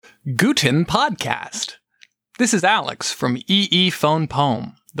Guten Podcast. This is Alex from EE Phone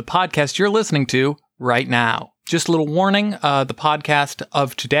Poem, the podcast you're listening to right now. Just a little warning, the podcast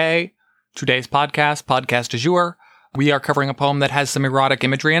of today's podcast, Podcast du jour, we are covering a poem that has some erotic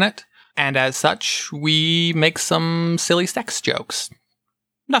imagery in it, and as such, we make some silly sex jokes.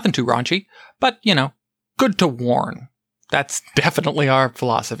 Nothing too raunchy, but, good to warn. That's definitely our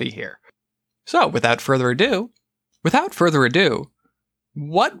philosophy here. So, without further ado,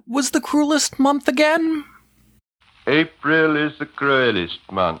 what was the cruelest month again? April is the cruelest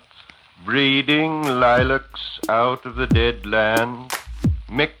month, breeding lilacs out of the dead land,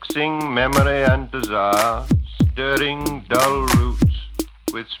 mixing memory and desire, stirring dull roots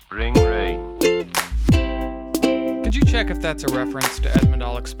with spring rain. Could you check if that's a reference to Edmund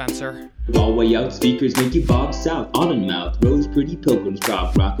Alec Spencer? All way out, speakers make you bob south. Autumn mouth, rose pretty pilgrims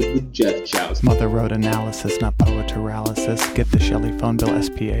drop, rocket with Jeff Chows. Mother wrote analysis, not poetaralysis. Get the Shelley phone bill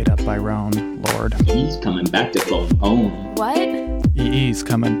SP8 up by Roan, Lord. He's coming back to phone home. What? EE's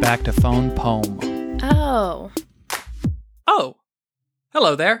coming back to phone poem. Oh,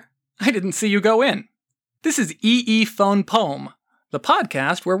 hello there. I didn't see you go in. This is EE Phone Poem, the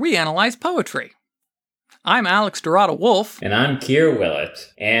podcast where we analyze poetry. I'm Alex Dorado Wolf. And I'm Keir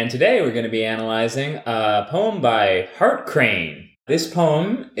Willett. And today we're going to be analyzing a poem by Hart Crane. This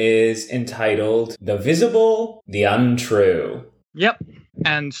poem is entitled The Visible, the Untrue. Yep.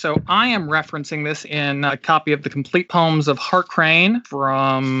 And so I am referencing this in a copy of the Complete Poems of Hart Crane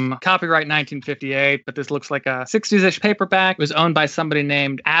from copyright 1958, but this looks like a 60s-ish paperback. It was owned by somebody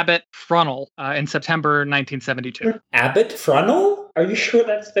named Abbott Frunell in September 1972. Abbott Frunell? Are you sure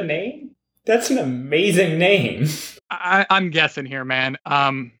that's the name? That's an amazing name. I'm guessing here, man.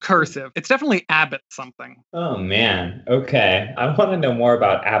 Cursive. It's definitely Abbott something. Oh, man. Okay. I want to know more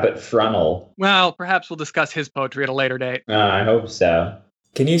about Abbott Frunell. Well, perhaps we'll discuss his poetry at a later date. I hope so.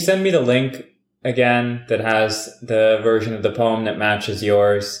 Can you send me the link again that has the version of the poem that matches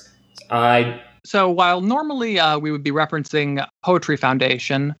yours? So while normally we would be referencing Poetry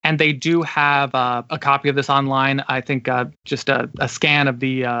Foundation, and they do have a copy of this online, I think just a scan of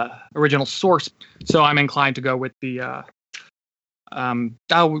the original source. So I'm inclined to go with the,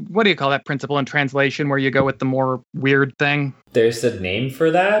 what do you call that principle in translation where you go with the more weird thing? There's a name for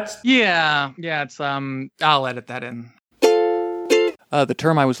that? Yeah, it's, I'll edit that in. The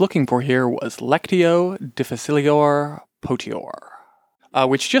term I was looking for here was Lectio difficilior potior,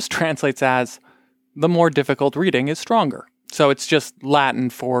 which just translates as the more difficult reading is stronger. So it's just Latin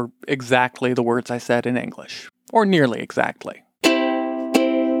for exactly the words I said in English, or nearly exactly.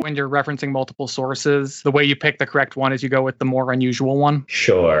 When you're referencing multiple sources, the way you pick the correct one is you go with the more unusual one.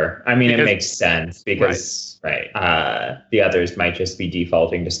 Sure. I mean, it makes sense because, the others might just be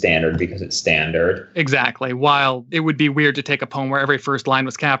defaulting to standard because it's standard. Exactly. While it would be weird to take a poem where every first line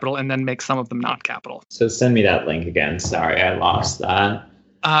was capital and then make some of them not capital. So send me that link again. Sorry, I lost that.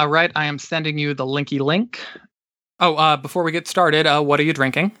 Right, I am sending you the linky link. Oh, before we get started, what are you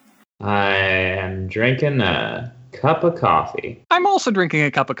drinking? I am drinking a cup of coffee. I'm also drinking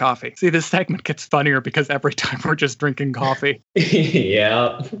a cup of coffee. See, this segment gets funnier because every time we're just drinking coffee.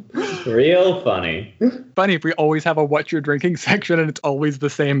 Yeah, real funny. Funny if we always have a what you're drinking section and it's always the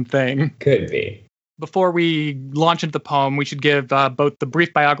same thing. Could be. Before we launch into the poem, we should give both the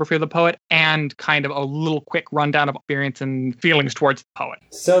brief biography of the poet and kind of a little quick rundown of experience and feelings towards the poet.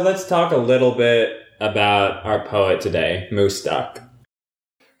 So let's talk a little bit about our poet today, Moose-Duck.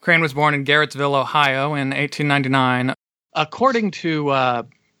 Crane was born in Garrettsville, Ohio in 1899. According to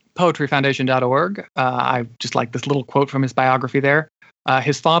poetryfoundation.org, I just like this little quote from his biography there.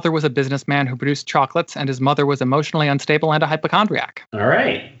 His father was a businessman who produced chocolates, and his mother was emotionally unstable and a hypochondriac. All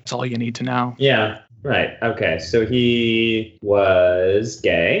right. That's all you need to know. Yeah. Right. Okay. So he was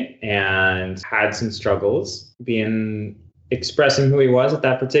gay and had some struggles expressing who he was at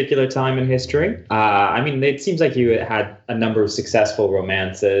that particular time in history. It seems like he had a number of successful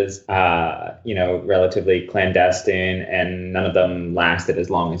romances, relatively clandestine, and none of them lasted as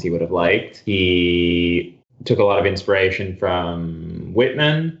long as he would have liked. He took a lot of inspiration from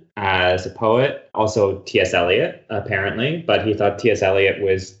Whitman as a poet, also T.S. Eliot, apparently, but he thought T.S. Eliot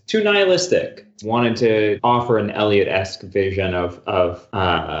was too nihilistic, wanted to offer an Eliot-esque vision of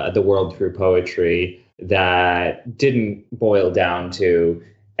the world through poetry that didn't boil down to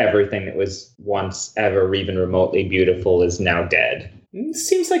everything that was once ever even remotely beautiful is now dead.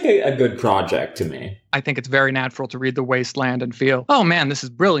 Seems like a good project to me. I think it's very natural to read The Wasteland and feel, oh man, this is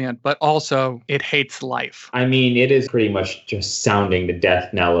brilliant, but also it hates life. I mean, it is pretty much just sounding the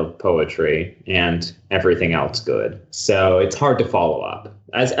death knell of poetry and everything else good. So it's hard to follow up,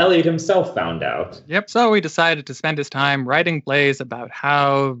 as Eliot himself found out. Yep, so he decided to spend his time writing plays about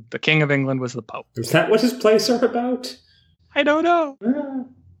how the King of England was the Pope. Is that what his plays are about? I don't know.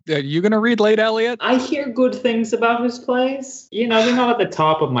 Are you going to read Late Eliot? I hear good things about his plays. You know, they're not at the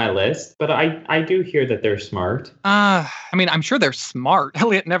top of my list, but I do hear that they're smart. I mean, I'm sure they're smart.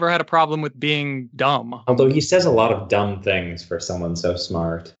 Eliot never had a problem with being dumb. Although he says a lot of dumb things for someone so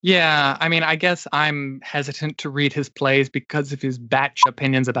smart. Yeah, I mean, I guess I'm hesitant to read his plays because of his batshit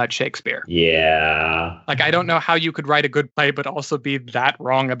opinions about Shakespeare. Yeah. Like, I don't know how you could write a good play but also be that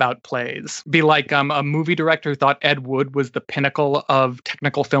wrong about plays. Be like a movie director who thought Ed Wood was the pinnacle of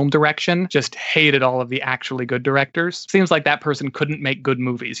technical film direction, just hated all of the actually good directors. Seems like that person couldn't make good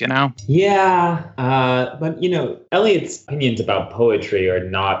movies, you know? Yeah, but, you know, Eliot's opinions about poetry are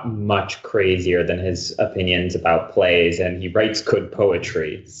not much crazier than his opinions about plays, and he writes good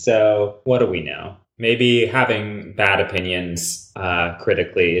poetry. So what do we know? Maybe having bad opinions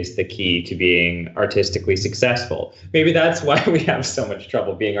critically is the key to being artistically successful. Maybe that's why we have so much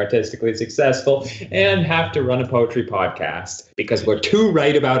trouble being artistically successful and have to run a poetry podcast, because we're too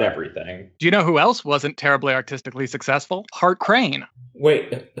right about everything. Do you know who else wasn't terribly artistically successful? Hart Crane.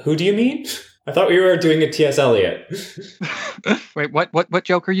 Wait, who do you mean? I thought we were doing a T.S. Eliot. Wait, what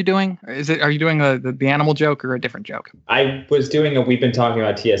joke are you doing? Are you doing the animal joke or a different joke? I was doing a we've been talking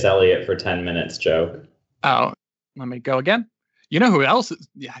about T.S. Eliot for 10 minutes joke. Oh, let me go again. You know who else is?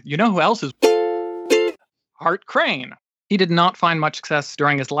 Yeah, you know who else is? Hart Crane. He did not find much success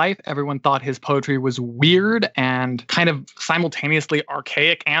during his life. Everyone thought his poetry was weird and kind of simultaneously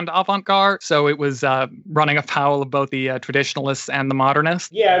archaic and avant-garde. So it was running afoul of both the traditionalists and the modernists.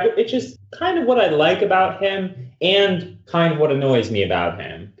 Yeah, it's just kind of what I like about him and kind of what annoys me about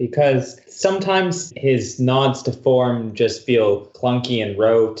him. Because sometimes his nods to form just feel clunky and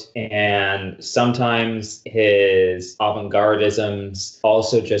rote. And sometimes his avant-gardisms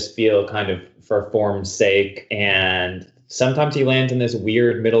also just feel kind of for form's sake. And sometimes he lands in this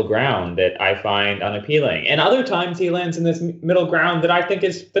weird middle ground that I find unappealing. And other times he lands in this middle ground that I think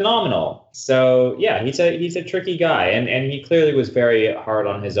is phenomenal. So yeah, he's a tricky guy. And he clearly was very hard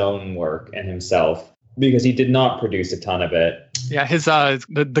on his own work and himself, because he did not produce a ton of it. Yeah, his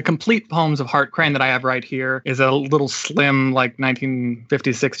the complete poems of Hart Crane that I have right here is a little slim, like 1950s,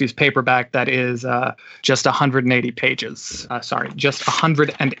 60s paperback that is just 180 pages. Just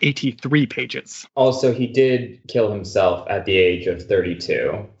 183 pages. Also, he did kill himself at the age of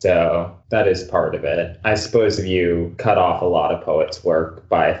 32, so that is part of it. I suppose if you cut off a lot of poets' work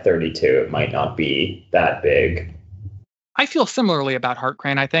by 32, it might not be that big. I feel similarly about Hart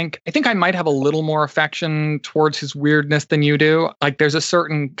Crane, I think. I think I might have a little more affection towards his weirdness than you do. Like, there's a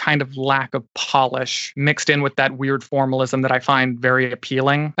certain kind of lack of polish mixed in with that weird formalism that I find very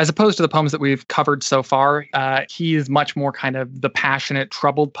appealing. As opposed to the poems that we've covered so far, he is much more kind of the passionate,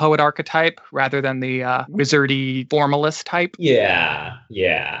 troubled poet archetype rather than the wizardy formalist type. Yeah.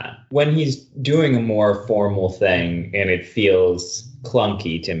 When he's doing a more formal thing and it feels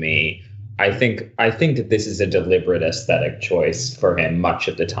clunky to me, I think that this is a deliberate aesthetic choice for him much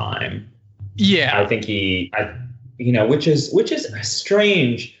of the time. Yeah. I think which is a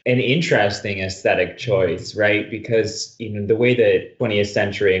strange and interesting aesthetic choice, right? Because, the way that 20th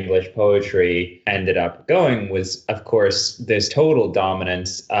century English poetry ended up going was, of course, this total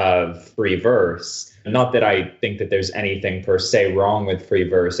dominance of free verse. Not that I think that there's anything per se wrong with free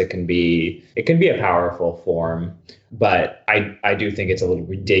verse. It can be a powerful form. But I do think it's a little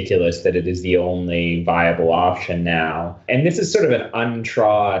ridiculous that it is the only viable option now. And this is sort of an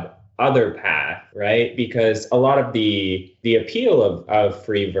untrod other path, right? Because a lot of the appeal of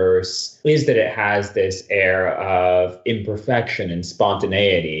free verse is that it has this air of imperfection and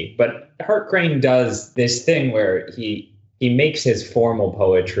spontaneity. But Hart Crane does this thing where he makes his formal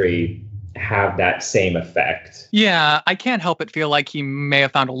poetry have that same effect. Yeah, I can't help but feel like he may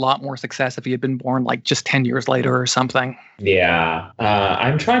have found a lot more success if he had been born like just 10 years later or something. Yeah,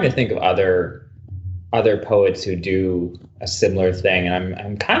 I'm trying to think of other poets who do a similar thing, and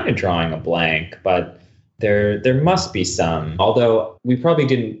I'm kind of drawing a blank, but there must be some. Although we probably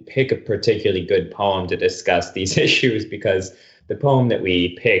didn't pick a particularly good poem to discuss these issues, because the poem that we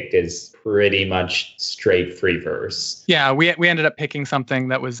picked is pretty much straight free verse. Yeah, we ended up picking something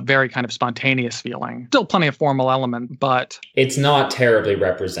that was very kind of spontaneous feeling. Still plenty of formal element, but It's not terribly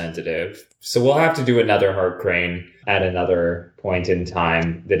representative. So we'll have to do another Hart Crane at another point in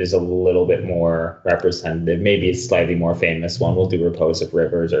time that is a little bit more representative. Maybe a slightly more famous one. We'll do Repose of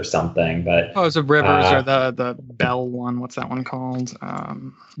Rivers or something. But Repose of Rivers or the Bell one. What's that one called?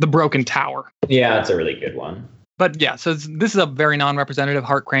 The Broken Tower. yeah, it's a really good one. But yeah, so this is a very non-representative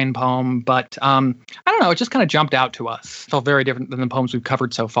Hart Crane poem, but I don't know, it just kind of jumped out to us. It felt very different than the poems we've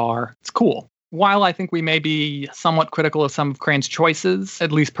covered so far. It's cool. While I think we may be somewhat critical of some of Crane's choices,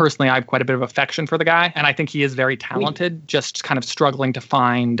 at least personally, I have quite a bit of affection for the guy, and I think he is very talented, just kind of struggling to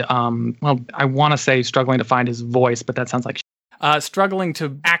find, I want to say struggling to find his voice, but that sounds like struggling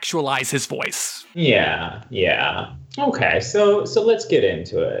to actualize his voice. Yeah. Okay, so let's get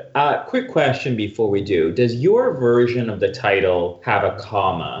into it. Quick question before we do. Does your version of the title have a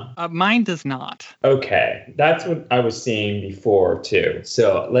comma? Mine does not. Okay, that's what I was seeing before too.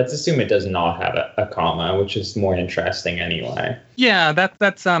 So let's assume it does not have a comma, which is more interesting anyway. Yeah,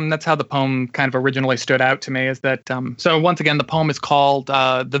 that's how the poem kind of originally stood out to me, is that, so once again, the poem is called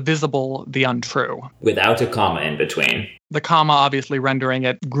The Visible, the Untrue. Without a comma in between. The comma obviously rendering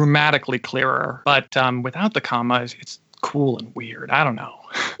it grammatically clearer, but without the comma, it's cool and weird. I don't know.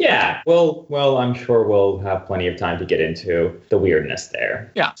 Yeah, well, I'm sure we'll have plenty of time to get into the weirdness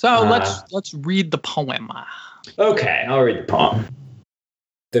there. Yeah, so let's read the poem. Okay, I'll read the poem.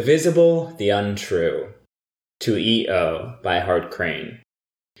 The Visible, the Untrue. To E.O. by Hart Crane.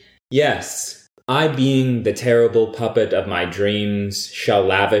 Yes, I being the terrible puppet of my dreams shall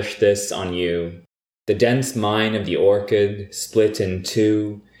lavish this on you. The dense mine of the orchid split in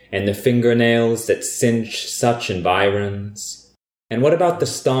two, and the fingernails that cinch such environs. And what about the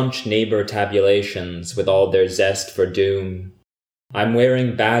staunch neighbor tabulations with all their zest for doom? I'm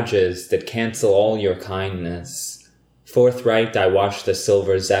wearing badges that cancel all your kindness. Forthright I watch the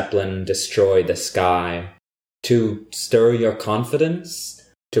silver zeppelin destroy the sky. To stir your confidence?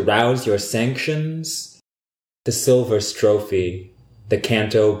 To rouse your sanctions? The silver strophe, the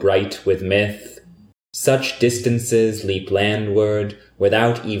canto bright with myth. Such distances leap landward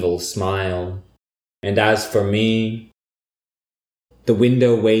without evil smile. And as for me, the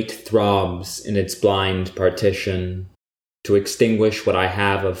window weight throbs in its blind partition to extinguish what I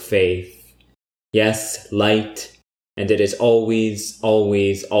have of faith. Yes, light, and it is always,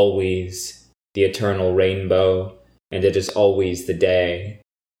 always, always the eternal rainbow, and it is always the day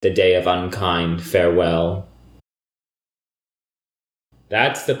of unkind farewell.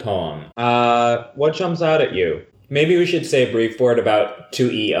 That's the poem. What jumps out at you? Maybe we should say a brief word about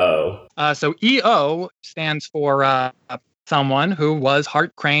To E.O. So E.O. stands for someone who was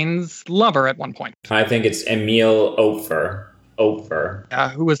Hart Crane's lover at one point. I think it's Emil Opfer.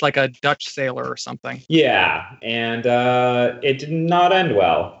 Who was like a Dutch sailor or something. Yeah, and it did not end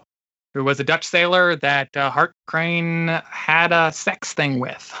well. Who was a Dutch sailor that Hart Crane had a sex thing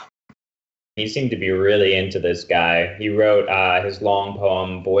with. He seemed to be really into this guy. He wrote his long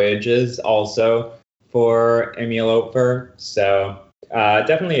poem Voyages also for Emil Opfer. So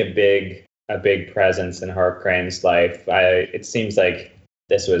definitely a big presence in Hart Crane's life. It seems like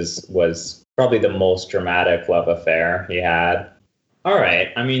this was probably the most dramatic love affair he had. All right.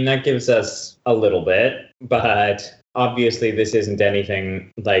 I mean, that gives us a little bit, but obviously this isn't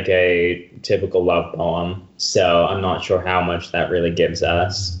anything like a typical love poem. So I'm not sure how much that really gives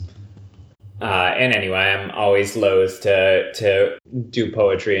us. And anyway, I'm always loath to do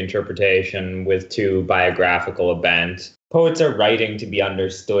poetry interpretation with too biographical a bent. Poets are writing to be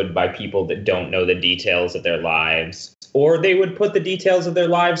understood by people that don't know the details of their lives. Or they would put the details of their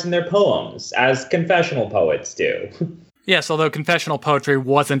lives in their poems, as confessional poets do. Yes, although confessional poetry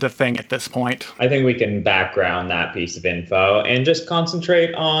wasn't a thing at this point. I think we can background that piece of info and just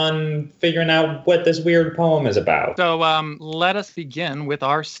concentrate on figuring out what this weird poem is about. So let us begin with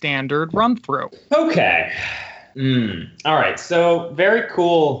our standard run-through. Okay. All right, so very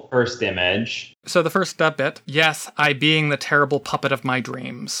cool first image. So the first bit, yes, I being the terrible puppet of my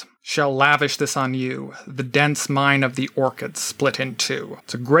dreams, shall lavish this on you, the dense mine of the orchid split in two.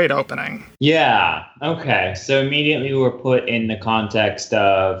 It's a great opening. Yeah, okay, so immediately we're put in the context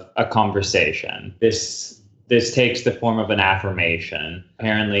of a conversation. This takes the form of an affirmation.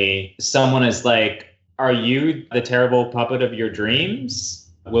 Apparently, someone is like, are you the terrible puppet of your dreams?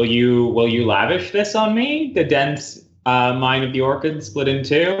 Will you lavish this on me? The dense mine of the orchid split in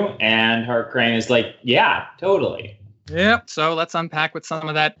two? And Hart Crane is like, yeah, totally. Yep, so let's unpack with some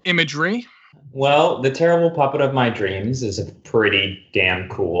of that imagery. Well, the terrible puppet of my dreams is pretty damn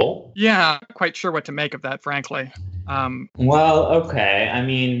cool. Yeah, not quite sure what to make of that, frankly. Well, okay. I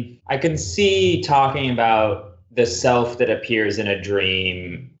mean, I can see talking about the self that appears in a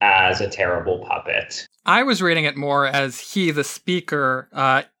dream as a terrible puppet. I was reading it more as he, the speaker,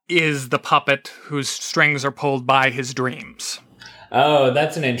 is the puppet whose strings are pulled by his dreams. Oh,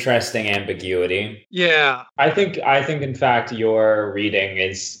 that's an interesting ambiguity. Yeah. I think in fact your reading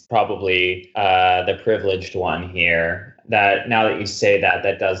is probably the privileged one here. That now that you say that,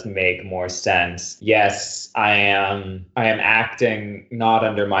 that does make more sense. Yes, I am acting not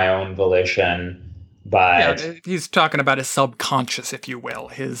under my own volition, but yeah, he's talking about his subconscious, if you will,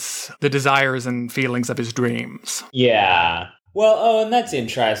 the desires and feelings of his dreams. Yeah. Well, and that's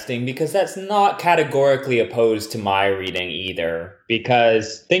interesting because that's not categorically opposed to my reading either.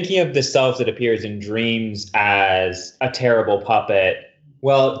 Because thinking of the self that appears in dreams as a terrible puppet,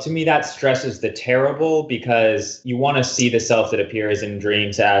 well, to me that stresses the terrible because you want to see the self that appears in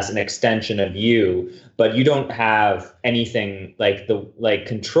dreams as an extension of you, but you don't have anything like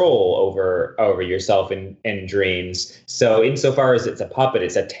control over yourself in dreams. So insofar as it's a puppet,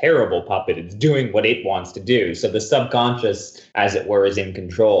 it's a terrible puppet. It's doing what it wants to do. So the subconscious, as it were, is in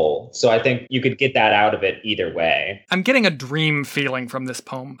control. So I think you could get that out of it either way. I'm getting a dream feeling from this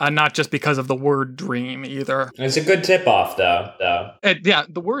poem, not just because of the word dream either. It's a good tip-off, though. Yeah,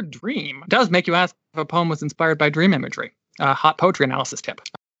 the word dream does make you ask if a poem was inspired by dream imagery. Hot poetry analysis tip.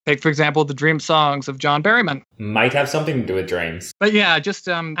 Take, for example, the dream songs of John Berryman. Might have something to do with dreams. But yeah, just,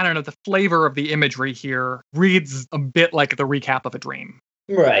 I don't know, the flavor of the imagery here reads a bit like the recap of a dream.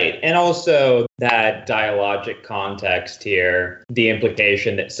 Right. And also that dialogic context here, the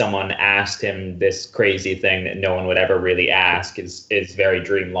implication that someone asked him this crazy thing that no one would ever really ask is very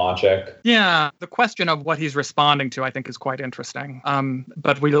dream logic. Yeah, the question of what he's responding to, I think, is quite interesting.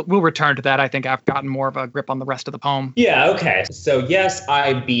 But we'll return to that, I think, I've gotten more of a grip on the rest of the poem. Yeah, okay. So yes,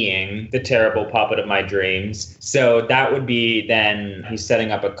 I being the terrible puppet of my dreams. So that would be then he's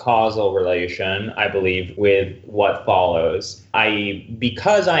setting up a causal relation, I believe, with what follows.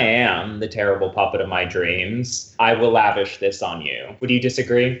 Because I am the terrible puppet of my dreams, I will lavish this on you. Would you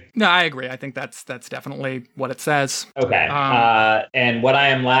disagree? No, I agree. I think that's definitely what it says. Okay. And what I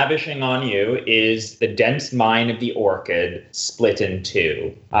am lavishing on you is the dense mind of the orchid split in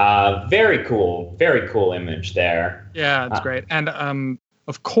two. Very cool image there. Yeah, it's great. And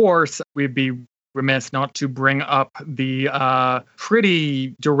of course, we'd be remiss not to bring up the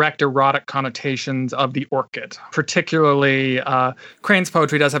pretty direct erotic connotations of the orchid. Particularly, Crane's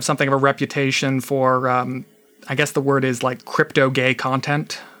poetry does have something of a reputation for, I guess the word is like crypto-gay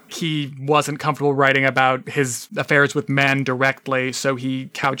content. He wasn't comfortable writing about his affairs with men directly, so he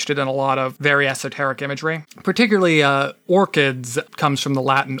couched it in a lot of very esoteric imagery. Particularly, orchids comes from the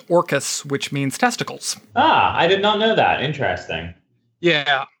Latin orcus, which means testicles. Ah, I did not know that. Interesting.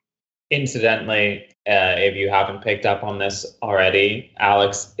 Yeah. Incidentally, if you haven't picked up on this already,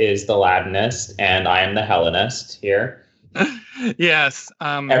 Alex is the Latinist and I am the Hellenist here. Yes.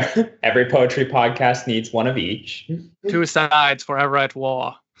 Every poetry podcast needs one of each. Two sides forever at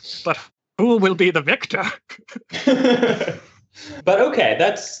war. But who will be the victor? But okay,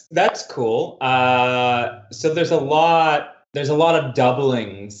 that's cool. So there's a lot of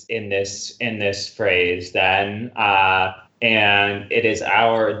doublings in this phrase then. And it is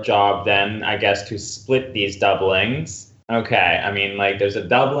our job then, I guess, to split these doublings. Okay, I mean, like, there's a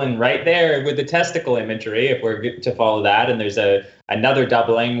doubling right there with the testicle imagery, if we're to follow that, and there's another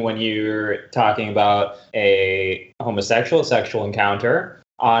doubling when you're talking about a homosexual sexual encounter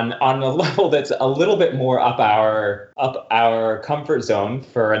on a level that's a little bit more up our comfort zone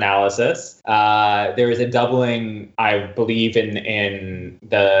for analysis. There is a doubling, I believe, in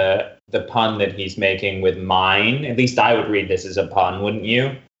the pun that he's making with mine. At least I would read this as a pun, wouldn't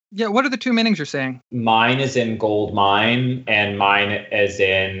you? Yeah, what are the two meanings you're saying? Mine is in gold mine, and mine as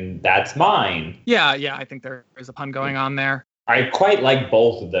in that's mine. Yeah, I think there is a pun going on there. I quite like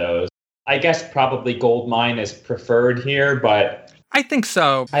both of those. I guess probably gold mine is preferred here, but I think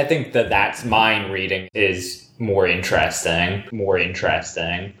so. I think that's mine reading is more interesting.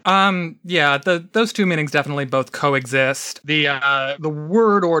 Yeah, those two meanings definitely both coexist. The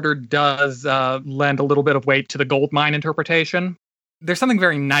word order does lend a little bit of weight to the gold mine interpretation. There's something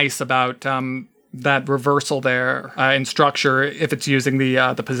very nice about that reversal there in structure if it's using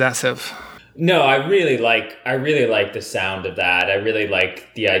the possessive. No, I really like the sound of that. I really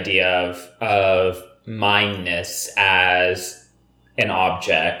like the idea of mineness as an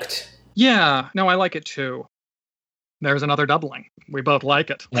object. Yeah, no, I like it too. There's another doubling. We both like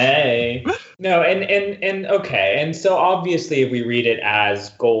it. Hey. No, and okay. And so obviously if we read it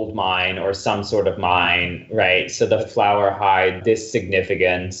as gold mine or some sort of mine, right? So the flower hides this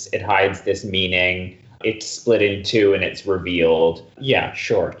significance. It hides this meaning. it's split in two and it's revealed. Yeah,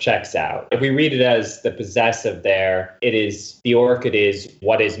 sure, checks out. If we read it as the possessive there, the orchid is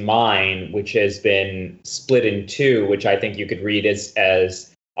what is mine, which has been split in two, which I think you could read as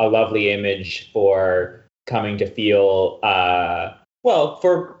a lovely image for coming to feel,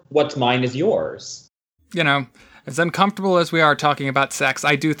 for what's mine is yours. You know, as uncomfortable as we are talking about sex,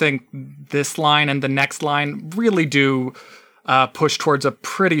 I do think this line and the next line really do push towards a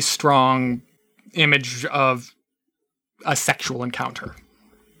pretty strong image of a sexual encounter.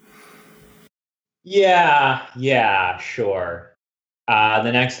 Yeah, sure.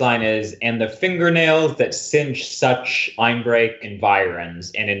 The next line is, and the fingernails that cinch such Einbreak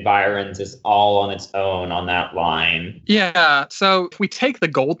environs, and environs is all on its own on that line. Yeah, so if we take the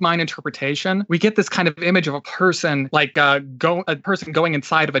goldmine interpretation, we get this kind of image of a person like a person going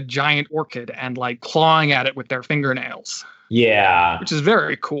inside of a giant orchid and like clawing at it with their fingernails. Yeah. Which is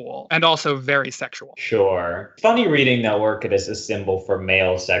very cool and also very sexual. Sure. Funny reading the orchid as a symbol for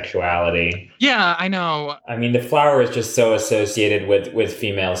male sexuality. Yeah, I know. I mean, the flower is just so associated with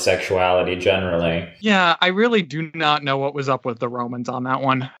female sexuality generally. Yeah, I really do not know what was up with the Romans on that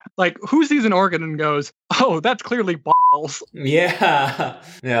one. Like, who sees an orchid and goes, oh, that's clearly balls? Yeah.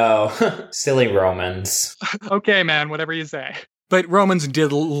 No. Silly Romans. Okay, man, whatever you say. But Romans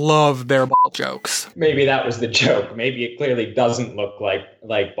did love their ball jokes. Maybe that was the joke. Maybe it clearly doesn't look like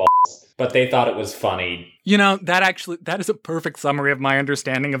balls, but they thought it was funny. You know, that is a perfect summary of my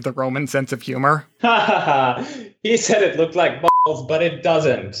understanding of the Roman sense of humor. He said it looked like balls, but it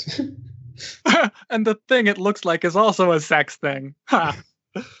doesn't. And the thing it looks like is also a sex thing.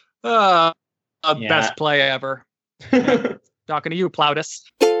 Best play ever. Talking to you, Plautus.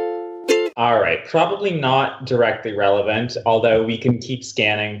 All right, probably not directly relevant, although we can keep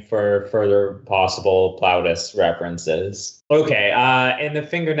scanning for further possible Plautus references. Okay, in the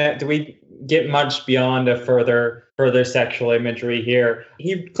fingernail, do we get much beyond a further sexual imagery here?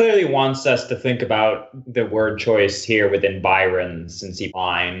 He clearly wants us to think about the word choice here within Byron, since he's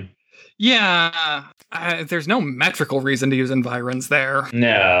fine. Yeah, there's no metrical reason to use environs there.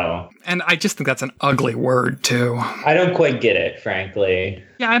 No. And I just think that's an ugly word, too. I don't quite get it, frankly.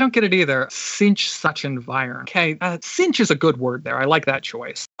 Yeah, I don't get it either. Cinch such environ. Okay, cinch is a good word there. I like that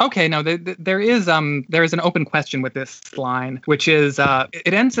choice. Okay, no, there is an open question with this line, which is,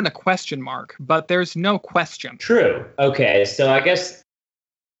 it ends in a question mark, but there's no question. True. Okay, so I guess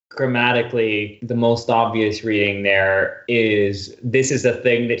grammatically, the most obvious reading there is this is a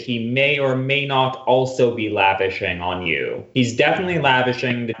thing that he may or may not also be lavishing on you. He's definitely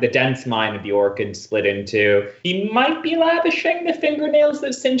lavishing the dense mind of the orchid split in two. He might be lavishing the fingernails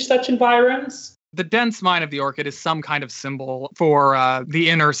that cinch such environs. The dense mind of the orchid is some kind of symbol for the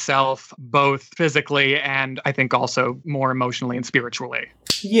inner self, both physically and I think also more emotionally and spiritually.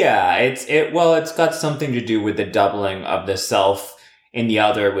 Yeah, it's got something to do with the doubling of the self in the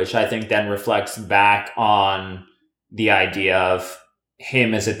other, which I think then reflects back on the idea of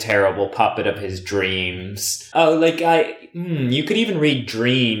him as a terrible puppet of his dreams. Oh, you could even read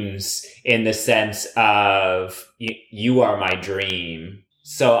dreams in the sense of you are my dream.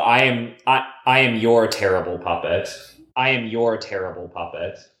 So I am your terrible puppet. I am your terrible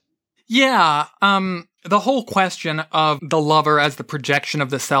puppet. Yeah, the whole question of the lover as the projection of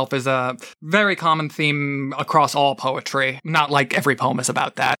the self is a very common theme across all poetry. Not like every poem is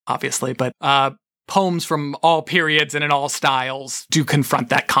about that, obviously, but poems from all periods and in all styles do confront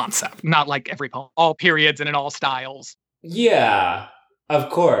that concept. Not like every poem, all periods and in all styles. Yeah, of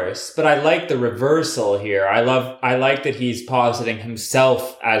course, but I like the reversal here. I like that he's positing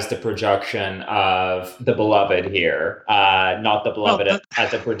himself as the projection of the beloved here, not the beloved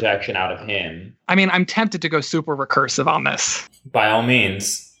as a projection out of him. I mean, I'm tempted to go super recursive on this. By all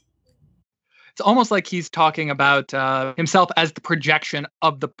means. It's almost like he's talking about himself as the projection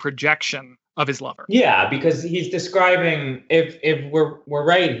of the projection of his lover. Yeah, because he's describing, if we're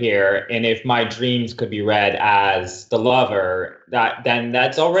right here, and if my dreams could be read as the lover,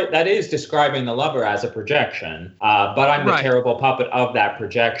 that's already, that is describing the lover as a projection. But I'm the terrible puppet of that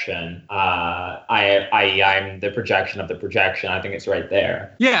projection. I'm the projection of the projection. I think it's right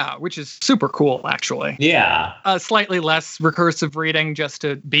there. Yeah, which is super cool, actually. Yeah. A slightly less recursive reading, just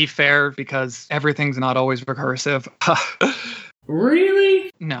to be fair, because everything's not always recursive.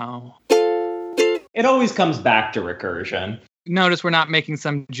 Really? No. It always comes back to recursion. Notice we're not making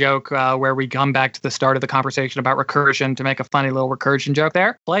some joke where we come back to the start of the conversation about recursion to make a funny little recursion joke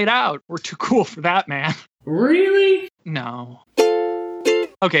there. Play it out. We're too cool for that, man. Really? No.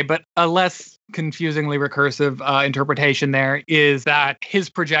 Okay, but a less confusingly recursive interpretation there is that his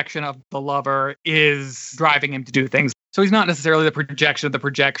projection of the lover is driving him to do things So he's not necessarily the projection of the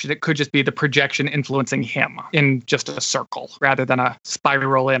projection. It could just be the projection influencing him in just a circle rather than a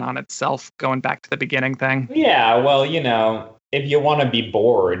spiral in on itself, going back to the beginning thing. Yeah, well, if you want to be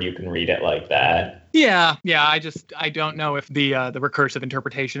bored, you can read it like that. Yeah. I don't know if the recursive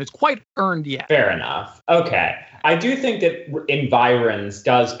interpretation is quite earned yet. Fair enough. Okay. I do think that environs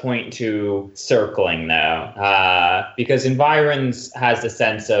does point to circling, though, because environs has the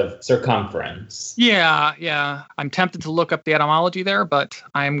sense of circumference. Yeah. I'm tempted to look up the etymology there, but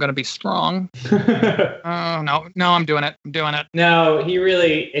I'm going to be strong. Oh, no, I'm doing it. No,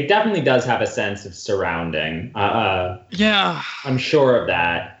 it definitely does have a sense of surrounding. Yeah. I'm sure of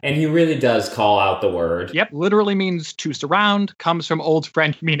that. And he really does call out the word. Yep, literally means to surround, comes from Old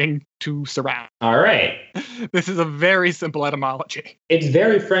French meaning to surround. All right. This is a very simple etymology. It's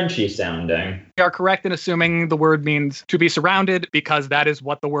very Frenchy sounding. We are correct in assuming the word means to be surrounded because that is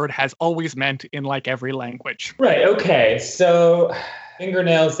what the word has always meant in like every language. Right, okay. So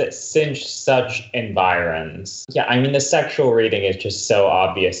fingernails that cinch such environs. Yeah, I mean, the sexual reading is just so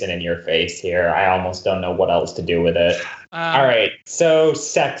obvious and in your face here. I almost don't know what else to do with it. All right, so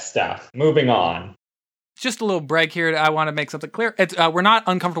sex stuff. Moving on. Just a little break here. I want to make something clear. We're not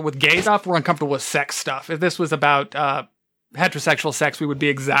uncomfortable with gay stuff. We're uncomfortable with sex stuff. If this was about heterosexual sex, we would be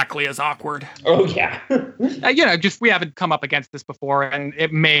exactly as awkward. Oh, yeah. We haven't come up against this before, and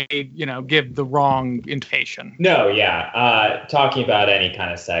it may, give the wrong invitation. No, yeah. Talking about any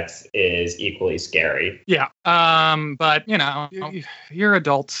kind of sex is equally scary. Yeah. But, you're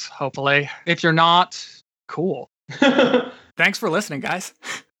adults, hopefully. If you're not, cool. Thanks for listening, guys.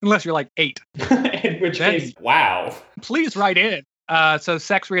 Unless you're like 8. In which case, wow. Please write in. So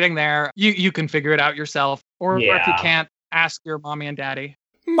sex reading there. You can figure it out yourself. Or if you can't, ask your mommy and daddy.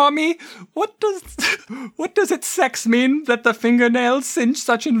 Mommy, what does it sex mean that the fingernails cinch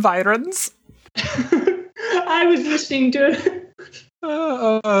such environs? I was listening to it.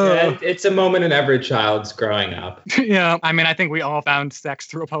 It's a moment in every child's growing up. Yeah, I mean, I think we all found sex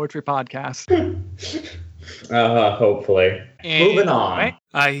through a poetry podcast. Hopefully. Moving on.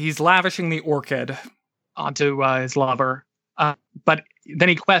 He's lavishing the orchid onto his lover, but then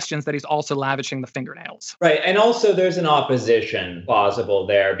he questions that he's also lavishing the fingernails. Right, and also there's an opposition plausible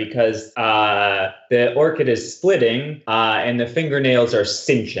there because the orchid is splitting and the fingernails are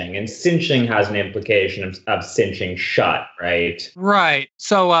cinching, and cinching has an implication of cinching shut, right? Right.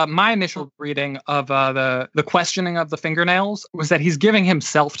 So my initial reading of the questioning of the fingernails was that he's giving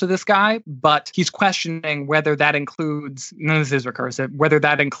himself to this guy, but he's questioning whether that includes, this is recursive, whether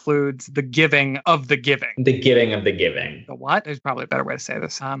that includes the giving of the giving. The giving of the giving. The what? There's probably a better way to say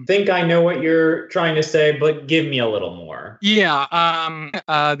this. Think I know what you're trying to say, but give me a little more. Yeah.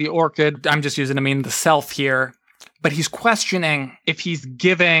 The orchid, I'm just using to mean the self here. But he's questioning if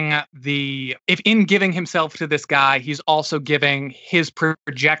in giving himself to this guy, he's also giving his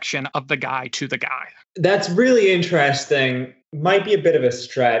projection of the guy to the guy. That's really interesting. Might be a bit of a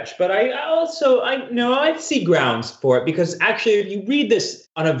stretch, but I see grounds for it because actually, if you read this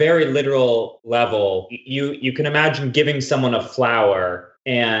on a very literal level, you can imagine giving someone a flower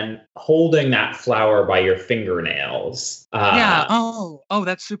and holding that flower by your fingernails. Yeah. Oh,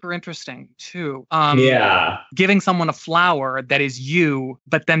 that's super interesting too. Yeah. Giving someone a flower that is you,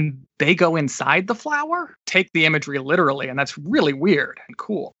 but then they go inside the flower? Take the imagery literally, and that's really weird and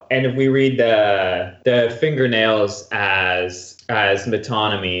cool. And if we read the fingernails as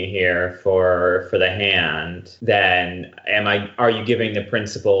metonymy here for the hand, then are you giving the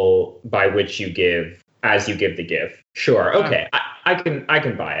principle by which you give as you give the gift? Sure. Okay. I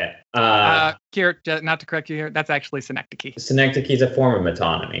can buy it. Here, not to correct you here, that's actually synecdoche. Synecdoche is a form of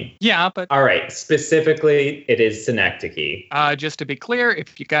metonymy. Yeah, but... All right, specifically, it is synecdoche. Just to be clear,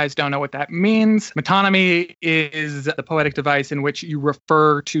 if you guys don't know what that means, metonymy is the poetic device in which you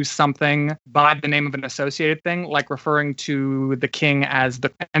refer to something by the name of an associated thing, like referring to the king as the...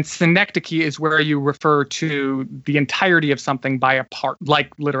 And synecdoche is where you refer to the entirety of something by a part,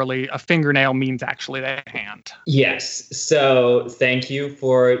 like literally a fingernail means actually the hand. Yes, so thank you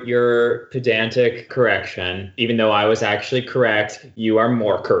for your pedantic correction. Even though I was actually correct, you are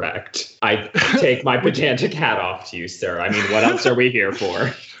more correct. I take my pedantic hat off to you, sir. I mean, what else are we here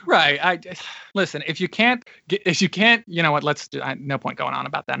for? Right. Listen, if you can't, you know what? Let's do. No point going on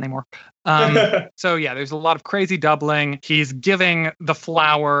about that anymore. So yeah, there's a lot of crazy doubling. He's giving the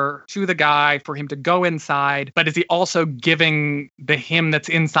flower to the guy for him to go inside, but is he also giving the him that's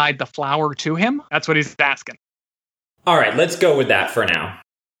inside the flower to him? That's what he's asking. All right, let's go with that for now.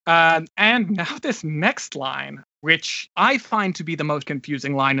 And now this next line, which I find to be the most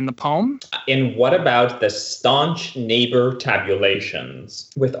confusing line in the poem. In what about the staunch neighbor tabulations,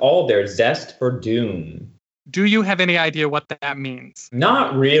 with all their zest for doom? Do you have any idea what that means?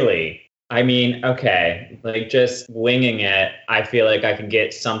 Not really. I mean, okay, like just winging it, I feel like I can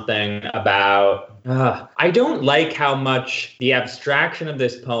get something about. I don't like how much the abstraction of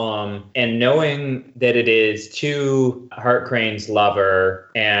this poem and knowing that it is to Hart Crane's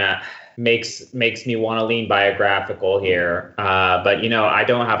lover and makes me want to lean biographical here. But, I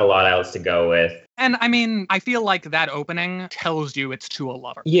don't have a lot else to go with. And I mean, I feel like that opening tells you it's to a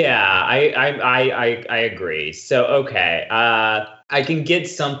lover. Yeah, I agree. So, okay. I can get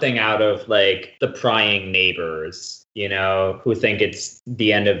something out of like the prying neighbors, who think it's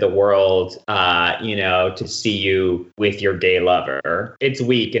the end of the world, to see you with your gay lover. It's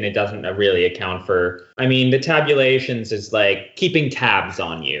weak and it doesn't really account for, the tabulations is like keeping tabs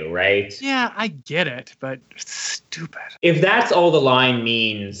on you, right? Yeah, I get it, but it's stupid. If that's all the line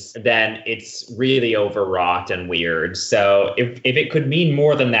means, then it's really overwrought and weird. So if it could mean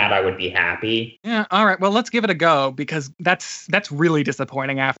more than that, I would be happy. Yeah, all right. Well, let's give it a go because that's really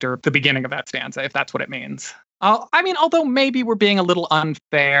disappointing after the beginning of that stanza, if that's what it means. Although maybe we're being a little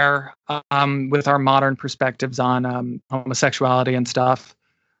unfair with our modern perspectives on homosexuality and stuff.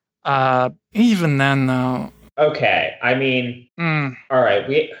 Even then, though. Okay, all right,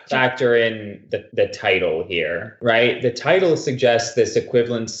 we factor in the title here, right? The title suggests this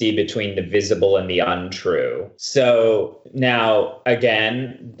equivalency between the visible and the untrue. So now,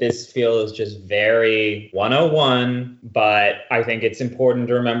 again, this feels just very 101, but I think it's important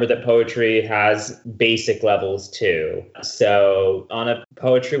to remember that poetry has basic levels too. So on a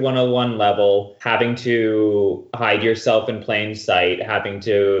poetry 101 level, having to hide yourself in plain sight, having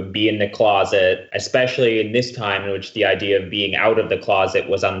to be in the closet, especially in this time in which the idea of being out of the closet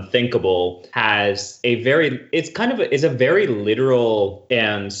was unthinkable, is a very literal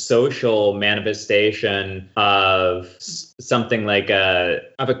and social manifestation of something like a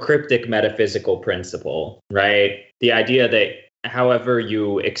cryptic metaphysical principle, right? The idea that however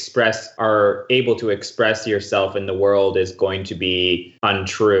you are able to express yourself in the world is going to be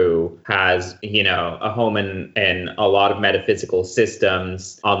untrue, has, a home in a lot of metaphysical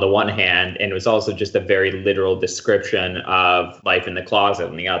systems on the one hand, and it was also just a very literal description of life in the closet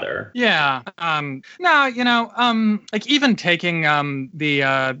on the other. Yeah. Like even taking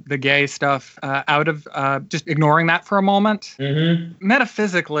the gay stuff out of just ignoring that for a moment,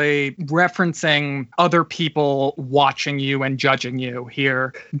 metaphysically referencing other people watching you and judging you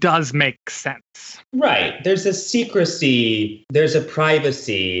here does make sense. Right. There's a secrecy, there's a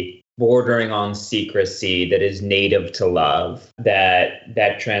privacy bordering on secrecy that is native to love,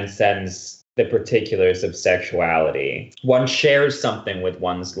 that transcends the particulars of sexuality. One shares something with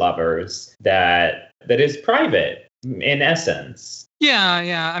one's lovers that is private in essence.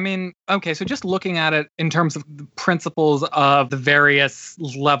 Yeah. Okay, so just looking at it in terms of the principles of the various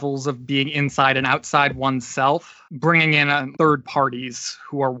levels of being inside and outside oneself, bringing in third parties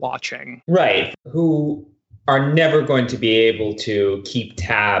who are watching. Right, who are never going to be able to keep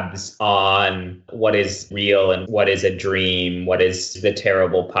tabs on what is real and what is a dream, what is the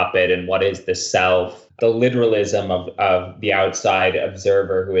terrible puppet and what is the self. The literalism of the outside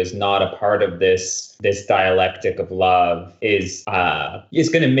observer who is not a part of this dialectic of love is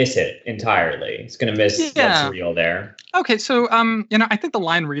going to miss it entirely. It's going to miss what's real there. Okay, so I think the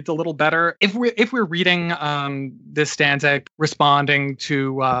line reads a little better if we're reading this stanza responding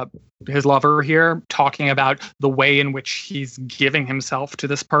to his lover here, talking about the way in which he's giving himself to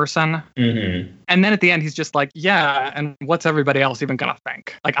this person. Mm-hmm. And then at the end, he's just like, yeah, and what's everybody else even going to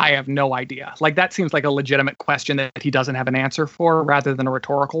think? Like, I have no idea. Like, that seems like a legitimate question that he doesn't have an answer for rather than a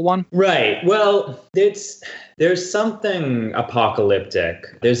rhetorical one. Right. Well, there's something apocalyptic.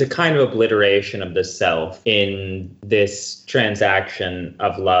 There's a kind of obliteration of the self in this transaction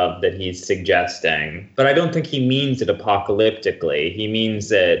of love that he's suggesting. But I don't think he means it apocalyptically. He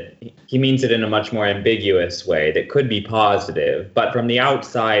means it in a much more ambiguous way that could be positive. But from the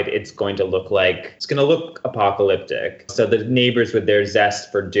outside, it's going to look apocalyptic. So the neighbors with their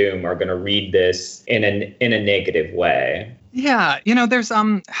zest for doom are going to read this in a negative way. Yeah, there's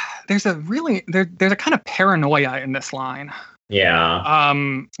a kind of paranoia in this line. Yeah.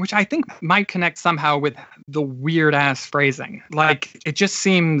 Which I think might connect somehow with the weird ass phrasing. Like, it just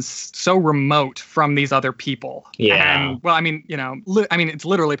seems so remote from these other people. Yeah. And, it's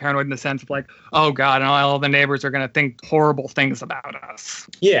literally paranoid in the sense of like, oh God, and all the neighbors are going to think horrible things about us.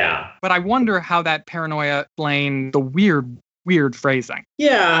 Yeah. But I wonder how that paranoia explains the weird phrasing.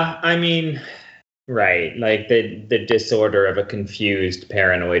 Yeah. Right. Like the disorder of a confused,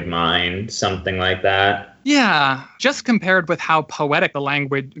 paranoid mind, something like that. Yeah, just compared with how poetic the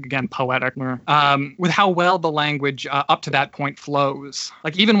language, with how well the language up to that point flows.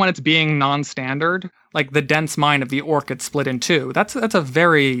 Like, even when it's being non-standard, like the dense mind of the orchid split in two. That's a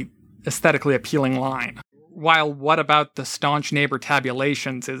very aesthetically appealing line. While what about the staunch neighbor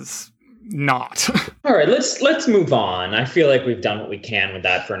tabulations is not. All right, let's move on. I feel like we've done what we can with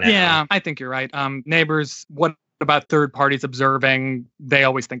that for now. Yeah, I think you're right. Neighbors, what about third parties observing? They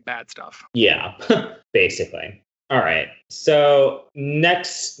always think bad stuff. Yeah, basically. All right. So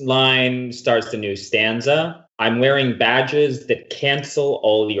next line starts the new stanza. I'm wearing badges that cancel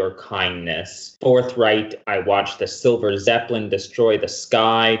all your kindness. Forthright, I watch the silver zeppelin destroy the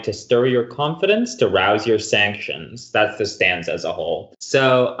sky to stir your confidence, to rouse your sanctions. That's the stanza as a whole.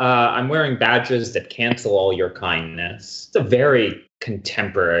 So I'm wearing badges that cancel all your kindness. It's a very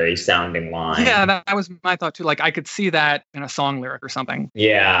contemporary sounding line. Yeah, that was my thought too. Like I could see that in a song lyric or something.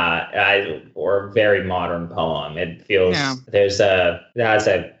 Yeah, or a very modern poem. It feels it has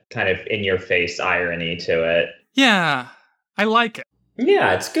a kind of in your face irony to it. Yeah, I like it.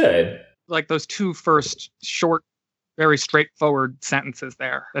 Yeah, it's good. Like those two first short, very straightforward sentences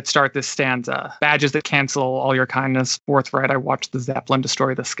there that start this stanza. Badges that cancel all your kindness. Forthright, I watch the Zeppelin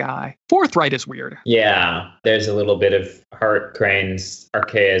destroy the sky. Forthright is weird. Yeah, there's a little bit of Hart Crane's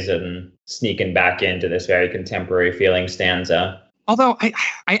archaism sneaking back into this very contemporary feeling stanza. Although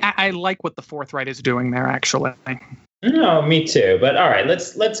I like what the Forthright is doing there, actually. No, me too. But all right,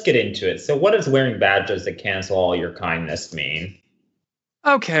 let's get into it. So what does wearing badges that cancel all your kindness mean?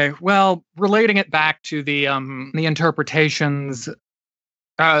 Okay, well, relating it back to the interpretations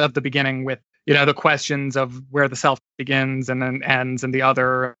of the beginning with, the questions of where the self begins and then ends and the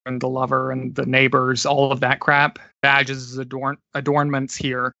other and the lover and the neighbors, all of that crap. Badges, adornments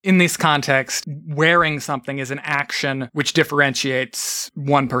here. In this context, wearing something is an action which differentiates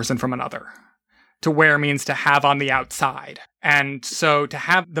one person from another. To wear means to have on the outside. And so to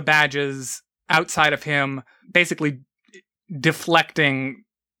have the badges outside of him, basically deflecting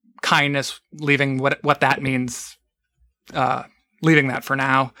kindness, leaving what that means, leaving that for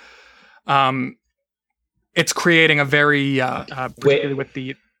now. It's creating a very, particularly with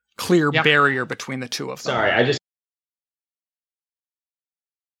the clear barrier between the two of them. Sorry, I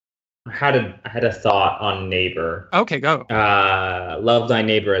had a thought on neighbor. Okay, go. Love thy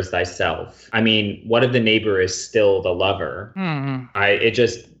neighbor as thyself. I mean, what if the neighbor is still the lover? It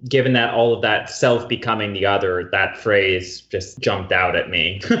just, given that all of that self becoming the other, that phrase just jumped out at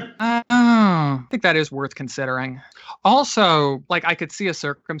me. I think that is worth considering. Also, like I could see a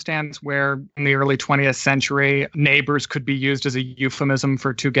circumstance where in the early 20th century, neighbors could be used as a euphemism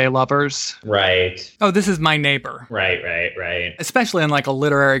for two gay lovers. Right. Oh, this is my neighbor. Right. Especially in like a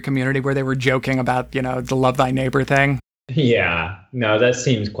literary community where they were joking about, the love thy neighbor thing. Yeah. No, that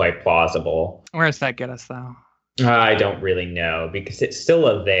seems quite plausible. Where does that get us, though? I don't really know because it's still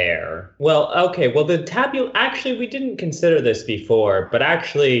a there. Well, okay. Well, actually, we didn't consider this before, but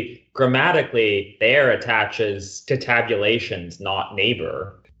actually, grammatically, there attaches to tabulations, not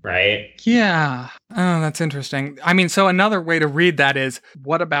neighbor, right? Yeah. Oh, that's interesting. I mean, so another way to read that is,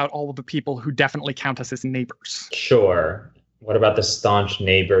 what about all of the people who definitely count us as neighbors? Sure. What about the staunch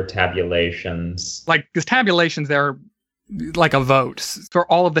neighbor tabulations? Like, because tabulations, they're like a vote. For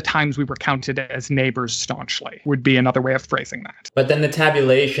all of the times we were counted as neighbors staunchly would be another way of phrasing that. But then the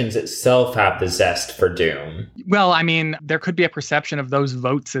tabulations itself have the zest for doom. Well, I mean, there could be a perception of those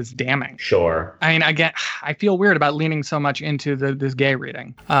votes as damning. Sure. I mean, again, I feel weird about leaning so much into this gay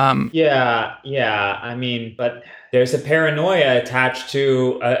reading. Yeah. I mean, but there's a paranoia attached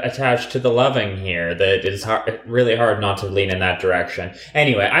to the loving here that is really hard not to lean in that direction.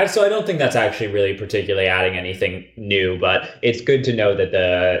 Anyway, so I don't think that's actually really particularly adding anything new, but it's good to know that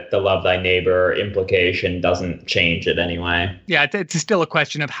the love thy neighbor implication doesn't change it anyway. Yeah, it's still a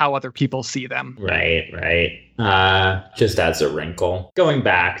question of how other people see them. Right. Just adds a wrinkle. Going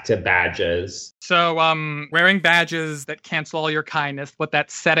back to badges. So, wearing badges that cancel all your kindness, what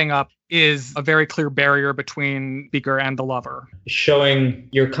that's setting up is a very clear barrier between speaker and the lover. Showing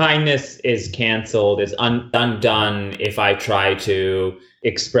your kindness is canceled, is undone if I try to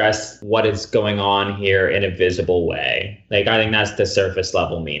express what is going on here in a visible way. Like, I think that's the surface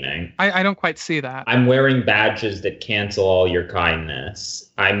level meaning. I don't quite see that. I'm wearing badges that cancel all your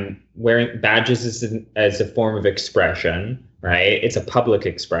kindness. I'm wearing badges as a form of expression, right? It's a public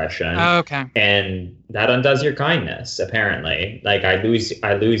expression. Oh, okay. And that undoes your kindness, apparently. Like, I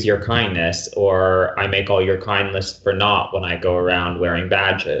lose your kindness, or I make all your kindness for naught when I go around wearing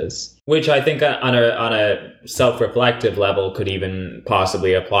badges. Which I think on a self-reflective level could even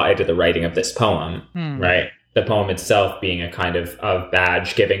possibly apply to the writing of this poem, right? the poem itself being a kind of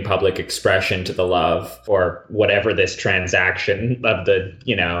badge giving public expression to the love, or whatever this transaction of the,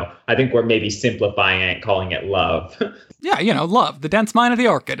 I think we're maybe simplifying it, calling it love. Yeah, love, the dense mind of the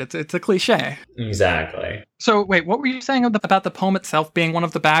orchid. It's a cliche. Exactly. So wait, what were you saying about the poem itself being one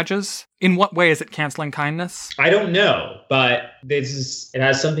of the badges? In what way is it canceling kindness? I don't know, but it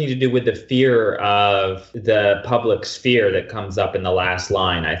has something to do with the fear of the public sphere that comes up in the last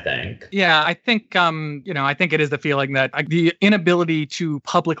line, I think. Yeah, I think, I think it is the feeling that the inability to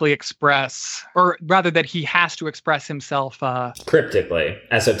publicly express, or rather that he has to express himself cryptically,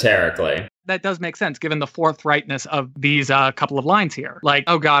 esoterically. That does make sense, given the forthrightness of these couple of lines here. Like,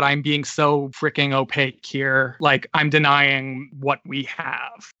 oh God, I'm being so freaking opaque here. Like, I'm denying what we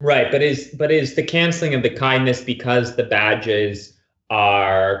have. Right, but is the canceling of the kindness because the badges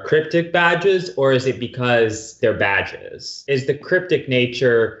are cryptic badges, or is it because they're badges? Is the cryptic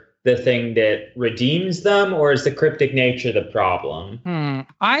nature the thing that redeems them, or is the cryptic nature the problem?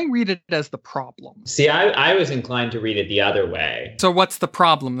 I read it as the problem. See, I was inclined to read it the other way. So what's the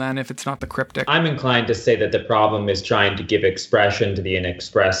problem then, if it's not the cryptic? I'm inclined to say that the problem is trying to give expression to the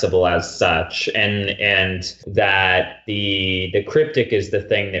inexpressible as such, and that the cryptic is the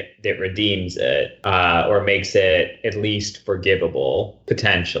thing that redeems it, or makes it at least forgivable,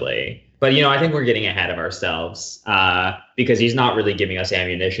 potentially. But, I think we're getting ahead of ourselves because he's not really giving us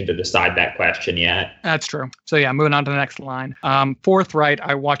ammunition to decide that question yet. That's true. So, yeah, moving on to the next line. Forthright,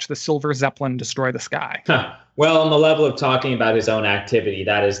 I watched the Silver Zeppelin destroy the sky. Well, on the level of talking about his own activity,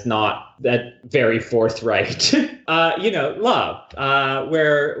 that is not that very forthright. Love,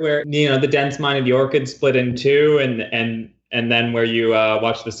 where the dense mind of the orchid split in two, and then where you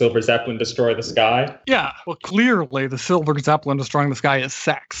watch the Silver Zeppelin destroy the sky. Yeah, well, clearly the Silver Zeppelin destroying the sky is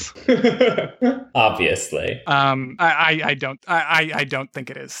sex. Obviously. I don't think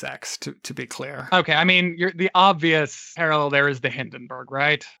it is sex, to be clear. Okay, I mean, the obvious parallel there is the Hindenburg,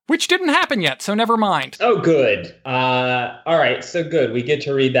 right? Which didn't happen yet, so never mind. Oh, good. All right, so good. We get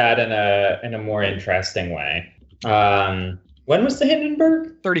to read that in a more interesting way. When was the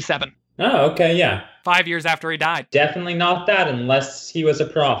Hindenburg? 37. Oh, okay, yeah. 5 years after he died. Definitely not that, unless he was a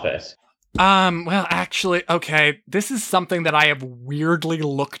prophet. Well, actually, okay, this is something that I have weirdly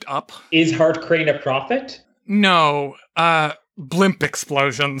looked up. Is Hart Crane a prophet? No, blimp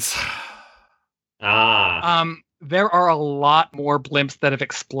explosions. There are a lot more blimps that have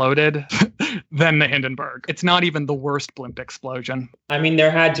exploded than the Hindenburg. It's not even the worst blimp explosion. I mean,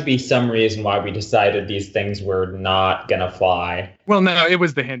 there had to be some reason why we decided these things were not going to fly. Well, no, it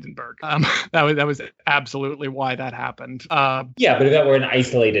was the Hindenburg. That was absolutely why that happened. Yeah, but if that were an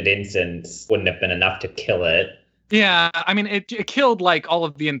isolated instance, wouldn't have been enough to kill it. Yeah, I mean, it killed, all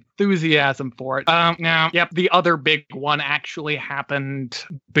of the enthusiasm for it. The other big one actually happened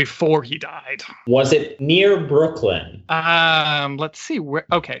before he died. Was it near Brooklyn? Let's see.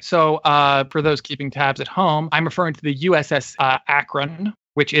 Okay, so for those keeping tabs at home, I'm referring to the USS Akron,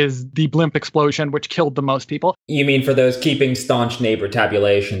 which is the blimp explosion which killed the most people. You mean for those keeping staunch neighbor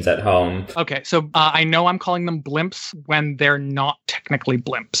tabulations at home? Okay, so I know I'm calling them blimps when they're not technically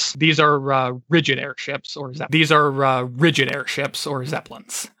blimps. These are rigid airships or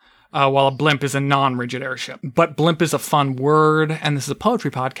zeppelins. While a blimp is a non-rigid airship. But blimp is a fun word, and this is a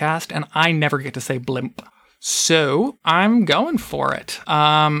poetry podcast, and I never get to say blimp. So I'm going for it.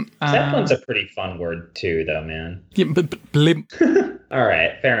 Zeppelin's a pretty fun word too, though, man. Yeah, blimp. All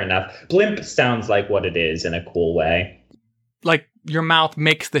right, fair enough. Blimp sounds like what it is in a cool way. Like your mouth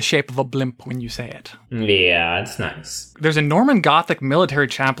makes the shape of a blimp when you say it. Yeah, it's nice. There's a Norman Gothic military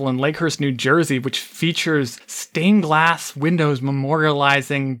chapel in Lakehurst, New Jersey, which features stained glass windows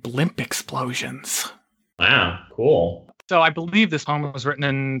memorializing blimp explosions. Wow, cool. So I believe this poem was written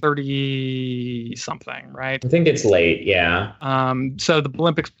in 30-something, right? I think it's late, yeah. So the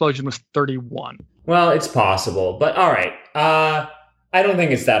blimp explosion was 31. Well, it's possible, but all right. I don't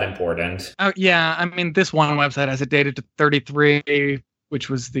think it's that important. Oh, yeah. I mean, this one website has it dated to 33, which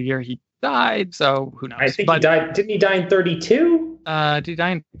was the year he died. So who knows? I think he died. Didn't he die in 32? Did he die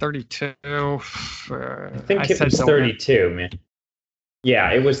in 32? I think it was 32, man.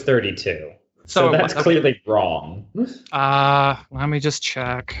 Yeah, it was 32. So that's clearly wrong. Let me just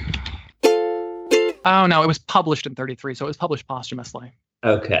check. Oh, no, it was published in 33, so it was published posthumously.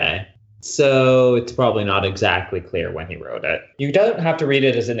 Okay. So it's probably not exactly clear when he wrote it. You don't have to read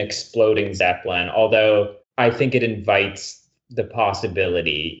it as an exploding Zeppelin, although I think it invites the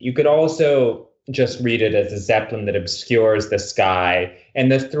possibility. You could also just read it as a Zeppelin that obscures the sky,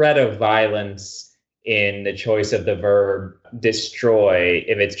 and the threat of violence in the choice of the verb destroy,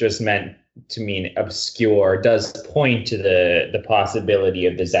 if it's just meant to mean obscure, does point to the possibility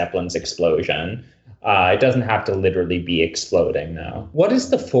of the Zeppelin's explosion. It doesn't have to literally be exploding, though. What is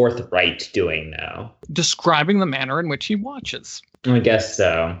the Fourth Right doing now? Describing the manner in which he watches. I guess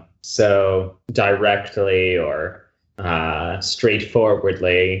so. So directly or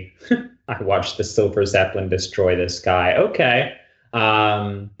straightforwardly, I watched the Silver Zeppelin destroy the sky. Okay.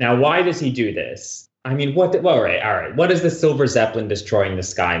 Now, why does he do this? I mean, all right. What does the Silver Zeppelin destroying the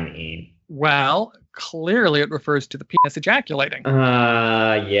sky mean? Well, clearly it refers to the penis ejaculating.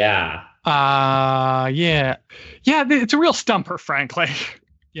 Yeah. Yeah. Yeah, it's a real stumper, frankly.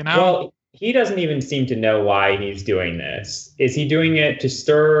 You know? Well, he doesn't even seem to know why he's doing this. Is he doing it to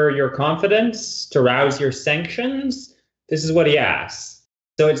stir your confidence, to rouse your sanctions? This is what he asks.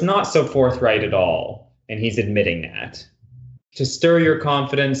 So it's not so forthright at all, and he's admitting that. To stir your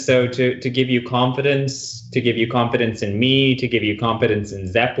confidence, so to give you confidence in me, to give you confidence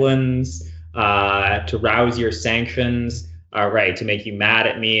in Zeppelins, to rouse your sanctions, right, to make you mad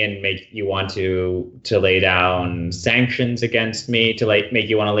at me and make you want to lay down sanctions against me, to make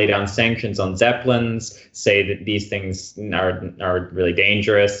you want to lay down sanctions on Zeppelins, say that these things are really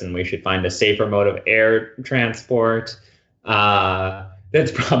dangerous and we should find a safer mode of air transport.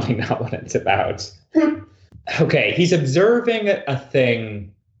 That's probably not what it's about. Okay, he's observing a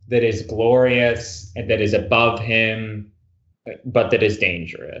thing that is glorious and that is above him, but that is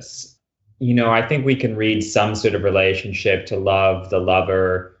dangerous. You know, I think we can read some sort of relationship to love, the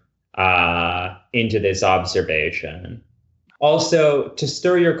lover, into this observation. Also, to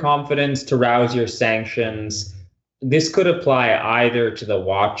stir your confidence, to rouse your sanctions, this could apply either to the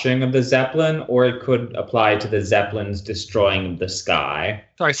watching of the Zeppelin or it could apply to the Zeppelin's destroying of the sky.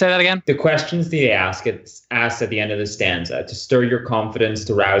 Sorry, say that again. The questions that he asks at the end of the stanza, to stir your confidence,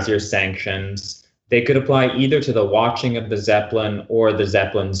 to rouse your sanctions, they could apply either to the watching of the Zeppelin or the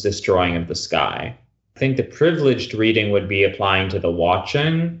Zeppelin's destroying of the sky. I think the privileged reading would be applying to the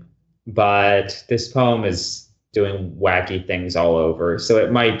watching, but this poem is doing wacky things all over, so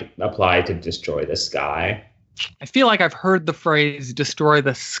it might apply to destroy the sky. I feel like I've heard the phrase destroy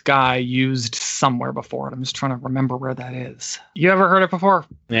the sky used somewhere before, and I'm just trying to remember where that is. You ever heard it before?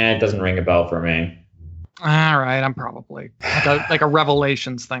 It doesn't ring a bell for me. All right, I'm probably like a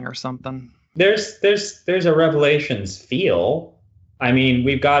Revelations thing or something. There's a Revelations feel. I mean,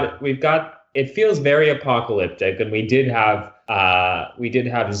 we've got it feels very apocalyptic, and we did have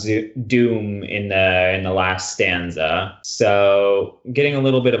doom in the last stanza. So getting a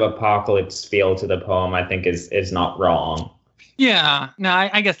little bit of apocalypse feel to the poem, I think, is not wrong. Yeah, no,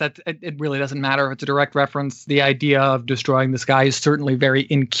 I guess that it really doesn't matter if it's a direct reference. The idea of destroying the sky is certainly very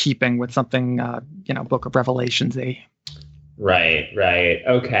in keeping with something, Book of Revelations-y. Right.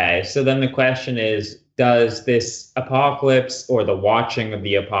 Okay, so then the question is, does this apocalypse or the watching of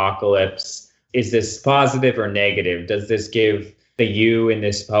the apocalypse, is this positive or negative? Does this give the you in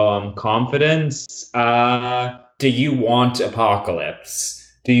this poem confidence? Do you want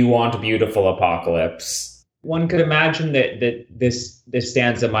apocalypse? Do you want a beautiful apocalypse? One could imagine that this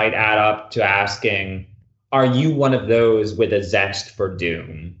stanza might add up to asking, are you one of those with a zest for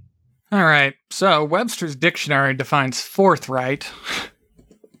doom? All right, so Webster's dictionary defines forthright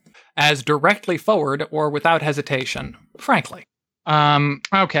as directly forward or without hesitation, frankly.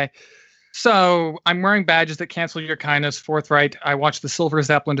 Okay. So I'm wearing badges that cancel your kindness, forthright. I watched the Silver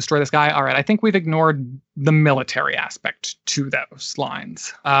Zeppelin destroy the sky. All right, I think we've ignored the military aspect to those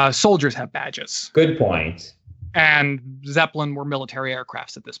lines. Soldiers have badges. Good point. And Zeppelin were military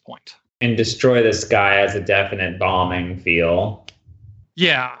aircrafts at this point. And destroy the sky has a definite bombing feel.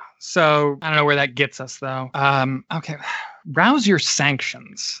 Yeah, so I don't know where that gets us, though. Okay, rouse your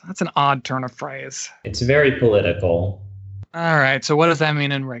sanctions. That's an odd turn of phrase. It's very political. All right, so what does that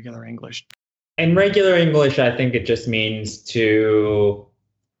mean in regular English? In regular English, I think it just means to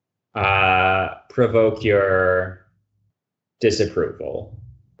provoke your disapproval,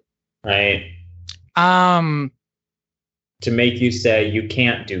 right? To make you say, you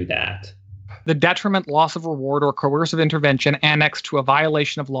can't do that. The detriment, loss of reward, or coercive intervention annexed to a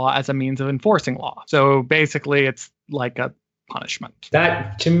violation of law as a means of enforcing law. So basically, it's like a punishment.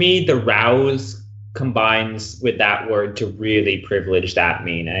 That, to me, the rouse combines with that word to really privilege that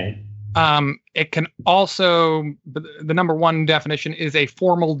meaning. It can also, the number one definition is a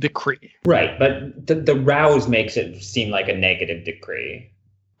formal decree. Right, but the rouse makes it seem like a negative decree.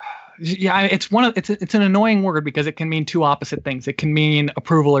 Yeah, it's an annoying word because it can mean two opposite things. It can mean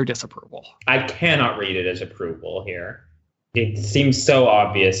approval or disapproval. I cannot read it as approval here. It seems so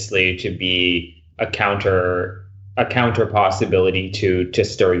obviously to be a counter possibility to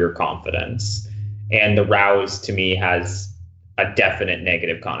stir your confidence. And the rouse, to me, has a definite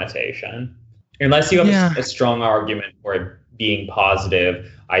negative connotation. Unless you have a strong argument for it being positive.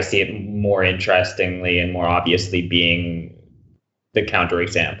 I see it more interestingly and more obviously being the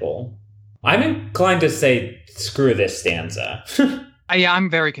counterexample. I'm inclined to say screw this stanza. Yeah, I'm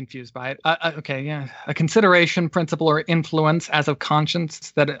very confused by it. Okay, yeah. A consideration, principle, or influence as of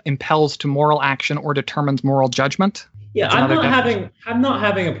conscience that impels to moral action or determines moral judgment. Yeah, I'm not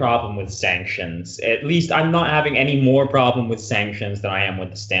having a problem with sanctions. At least I'm not having any more problem with sanctions than I am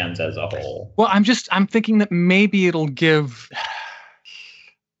with the stanza as a whole. Well, I'm thinking that maybe it'll give,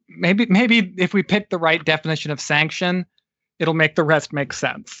 maybe if we pick the right definition of sanction, it'll make the rest make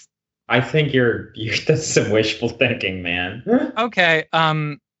sense. I think you're that's some wishful thinking, man. Okay,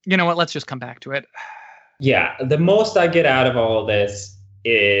 you know what? Let's just come back to it. Yeah, the most I get out of all of this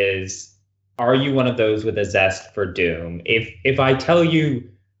is, are you one of those with a zest for doom? If I tell you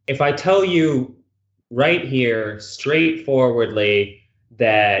right here straightforwardly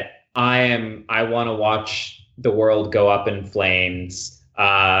that I want to watch the world go up in flames,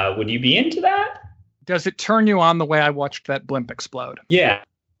 would you be into that? Does it turn you on the way I watched that blimp explode? Yeah.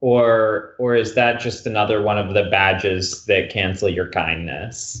 Or is that just another one of the badges that cancel your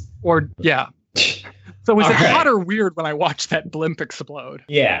kindness? Or, yeah. So was it right. hot or weird when I watched that blimp explode?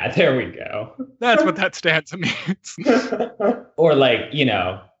 Yeah, there we go. That's what that stanza means. Or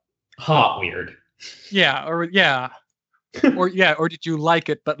hot weird. Yeah, or did you like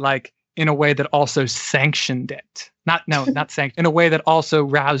it, but like in a way that also sanctioned it? Not sanctioned. In a way that also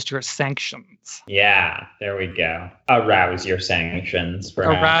roused your sanctions. Yeah, there we go. Arouse your sanctions.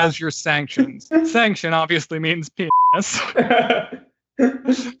 Arouse your sanctions. Sanction obviously means penis.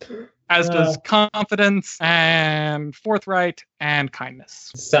 As does confidence and forthright and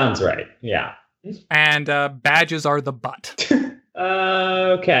kindness. Sounds right. Yeah. And badges are the butt.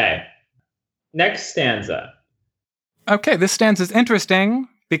 Okay. Next stanza. Okay, this stanza is interesting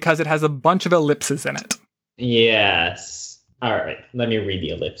because it has a bunch of ellipses in it. Yes. All right. Let me read the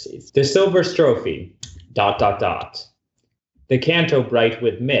ellipses. The silver strophe. ... The canto bright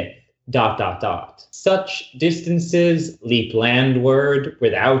with myth. ... Such distances leap landward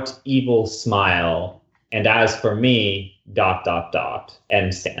without evil smile. And as for me... ...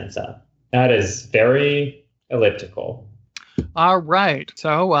 End stanza. That is very elliptical. All right.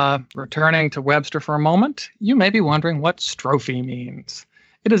 So, returning to Webster for a moment, you may be wondering what strophe means.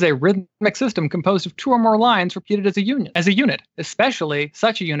 It is a rhythmic system composed of two or more lines repeated as a unit, especially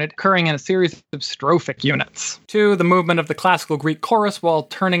such a unit occurring in a series of strophic units. 2. The movement of the classical Greek chorus while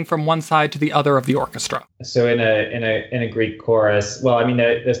turning from one side to the other of the orchestra. So in a Greek chorus, well, I mean,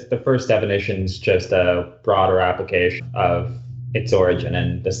 the first definition is just a broader application of its origin,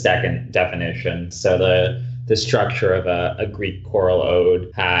 and the second definition. So the structure of a Greek choral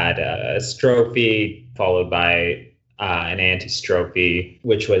ode had a strophe followed by an antistrophe,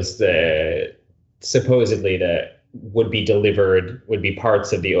 which was would be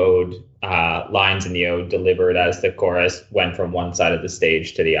parts of the ode, lines in the ode delivered as the chorus went from one side of the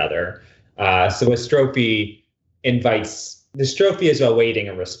stage to the other. So a strophe the strophe is awaiting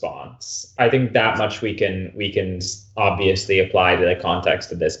a response. I think that much we can obviously apply to the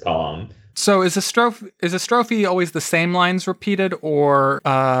context of this poem. So is a strophe always the same lines repeated, or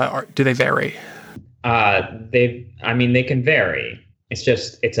do they vary? They can vary. It's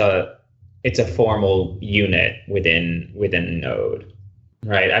just it's a formal unit within an ode,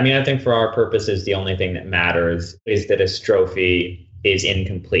 right? I mean, I think for our purposes, the only thing that matters is that a strophe is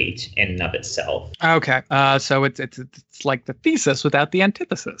incomplete in and of itself. Okay, so it's like the thesis without the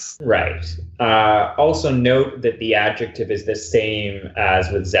antithesis. Right. Also note that the adjective is the same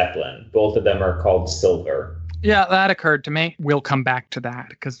as with Zeppelin. Both of them are called silver. Yeah, that occurred to me. We'll come back to that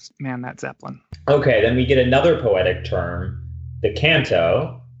because, man, that's Zeppelin. Okay, then we get another poetic term, the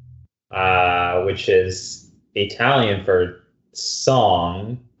canto, which is Italian for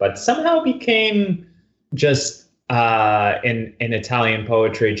song, but somehow became just in Italian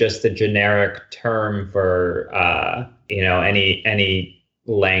poetry just a generic term for any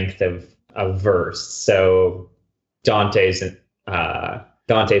length of verse. So Dante's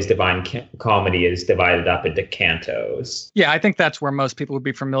Divine Comedy is divided up into cantos. Yeah, I think that's where most people would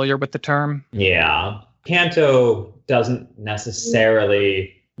be familiar with the term. Yeah. Canto doesn't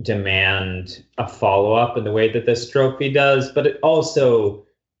necessarily demand a follow-up in the way that the strophe does, but it also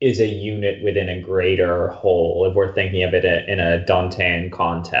is a unit within a greater whole, if we're thinking of it in a Dantean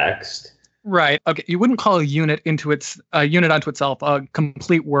context. Right. Okay. You wouldn't call a unit unto itself a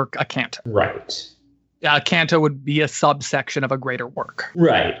complete work a canto. Right. A canto would be a subsection of a greater work.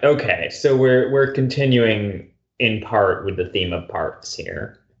 Right. Okay. So we're continuing in part with the theme of parts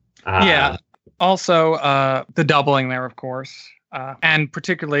here. Yeah. Also, the doubling there, of course. And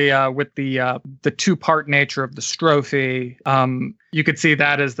particularly with the two-part nature of the strophe, you could see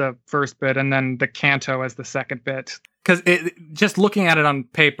that as the first bit and then the canto as the second bit. Because just looking at it on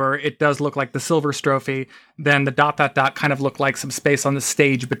paper, it does look like the silver strophe, then the ... kind of look like some space on the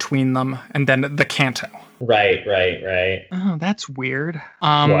stage between them, and then the canto. Right. Oh, that's weird.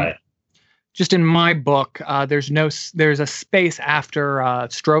 What? Just in my book, there's a space after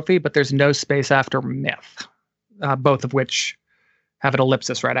strophe, but there's no space after myth, both of which have an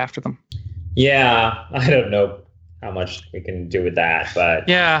ellipsis right after them. Yeah, I don't know how much we can do with that, but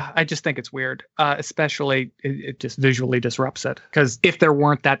yeah, I just think it's weird. Especially, it just visually disrupts it. Because if there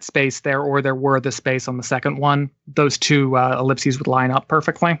weren't that space there, or there were the space on the second one, those two ellipses would line up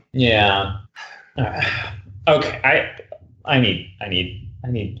perfectly. Yeah. Okay, I need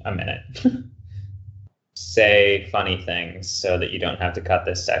a minute. Say funny things so that you don't have to cut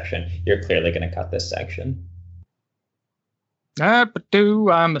this section. You're clearly going to cut this section.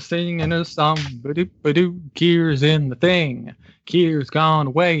 I'm singing a song. Kier's in the thing. Kier's gone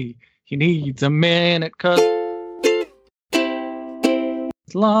away. He needs a minute, cause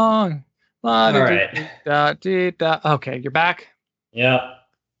it's long. All right. Okay, you're back? Yeah.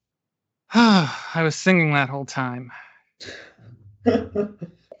 I was singing that whole time. All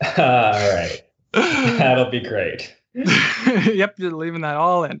right. That'll be great. Yep, you're leaving that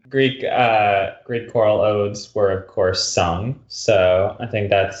all in. Greek choral odes were, of course, sung, so I think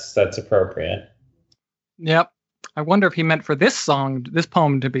that's appropriate. Yep. I wonder if he meant for this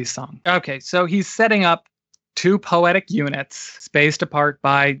poem to be sung. Okay, so he's setting up two poetic units, spaced apart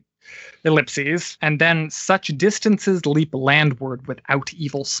by ellipses, and then such distances leap landward without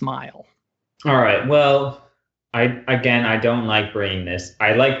evil smile. All right. Well, I don't like bringing this.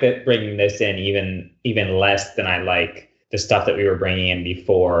 I like that bringing this in even less than I like the stuff that we were bringing in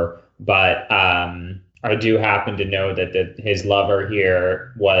before. But I do happen to know that his lover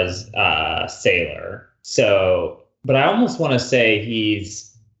here was a sailor. So, but I almost want to say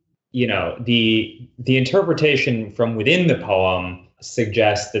he's, the interpretation from within the poem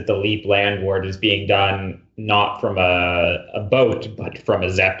suggests that the leap landward is being done not from a boat, but from a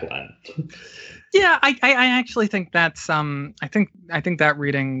zeppelin. Yeah, I actually think that's I think that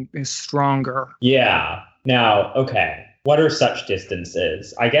reading is stronger. Yeah. Now, okay. What are such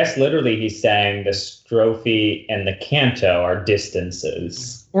distances? I guess literally he's saying the strophe and the canto are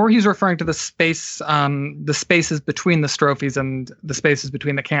distances. Or he's referring to the spaces between the strophes and the spaces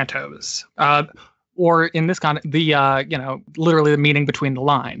between the cantos. Or in this literally the meaning between the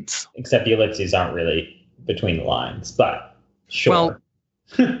lines. Except the ellipses aren't really between the lines, but sure. Well,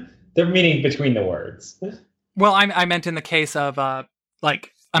 they're meaning between the words. Well, I meant in the case of,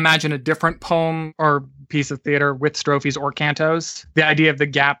 imagine a different poem or piece of theater with strophes or cantos. The idea of the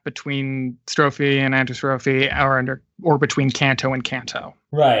gap between strophe and antistrophe or between canto and canto.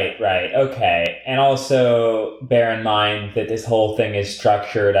 Right. Okay. And also bear in mind that this whole thing is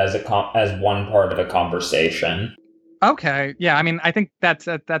structured as one part of a conversation. Okay. Yeah, I mean, I think that's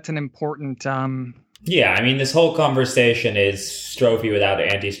an important... Yeah, I mean, this whole conversation is strophe without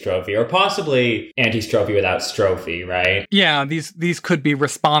antistrophe, or possibly antistrophe without strophe, right? Yeah, these could be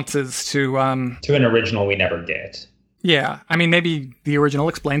responses to an original we never get. Yeah, I mean, maybe the original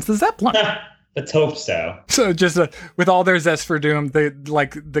explains the Zeppelin. Let's hope so. So just with all their zest for doom,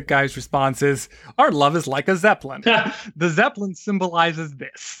 the guy's response is, "Our love is like a Zeppelin. The Zeppelin symbolizes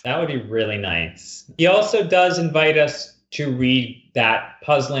this." That would be really nice. He also does invite us to read that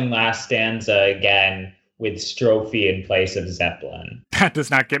puzzling last stanza again with strophe in place of Zeppelin. That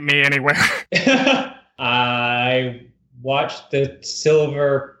does not get me anywhere. I watched the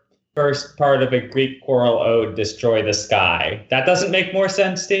silver first part of a Greek choral ode destroy the sky. That doesn't make more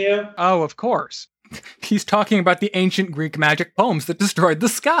sense to you? Oh, of course. He's talking about the ancient Greek magic poems that destroyed the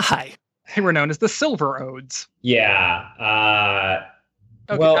sky. They were known as the silver odes. Yeah.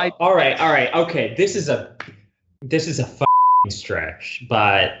 Okay, well, all right. Okay, this is a stretch,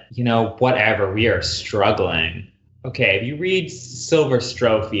 but whatever, we are struggling. Okay, if you read silver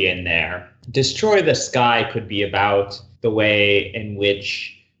strophe in there, destroy the sky could be about the way in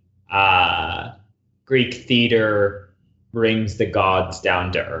which Greek theater brings the gods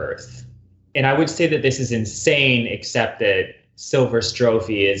down to earth. And I would say that this is insane, except that silver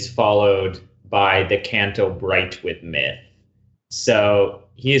strophe is followed by the canto bright with myth. So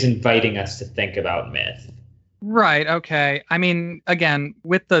he is inviting us to think about myth. Right, okay. I mean, again,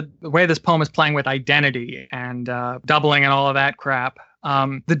 with the way this poem is playing with identity and doubling and all of that crap,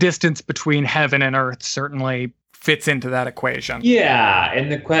 the distance between heaven and earth certainly fits into that equation. Yeah,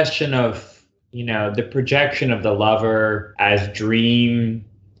 and the question of, the projection of the lover as dream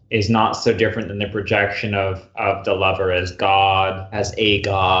is not so different than the projection of the lover as God, as a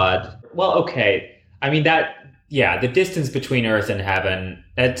god. Well, okay. I mean the distance between earth and heaven,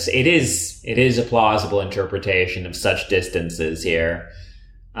 it is a plausible interpretation of such distances here.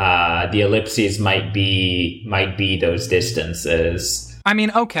 The ellipses might be those distances. I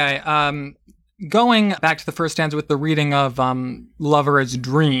mean, okay. Going back to the first stanza with the reading of Lover as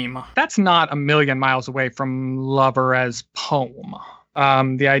Dream, that's not a million miles away from Lover as Poem.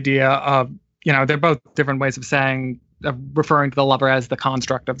 The idea of, they're both different ways of saying, referring to the lover as the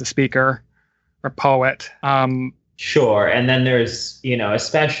construct of the speaker or poet. Sure. And then there's,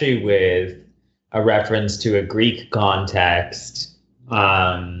 especially with a reference to a Greek context,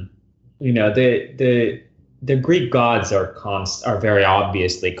 the Greek gods are very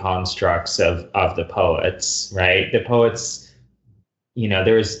obviously constructs of the poets, right? The poets,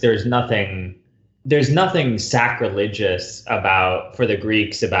 there's nothing sacrilegious for the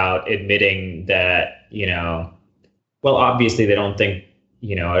Greeks about admitting that, well, obviously they don't think,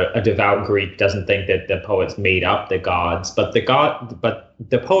 a devout Greek doesn't think that the poets made up the gods, but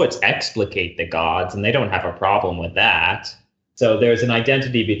the poets explicate the gods, and they don't have a problem with that. So there's an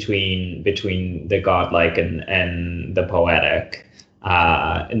identity between the godlike and the poetic,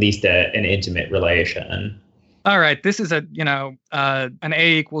 at least an intimate relation. All right, this is an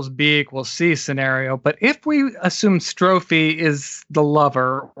A equals B equals C scenario, but if we assume strophe is the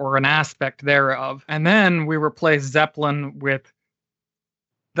lover or an aspect thereof, and then we replace Zeppelin with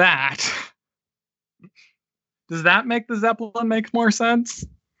that, does that make the Zeppelin make more sense?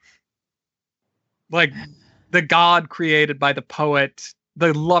 Like, the god created by the poet,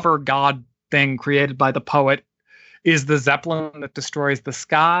 the lover god thing created by the poet, is the Zeppelin that destroys the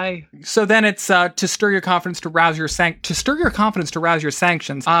sky. So then it's to stir your confidence to rouse your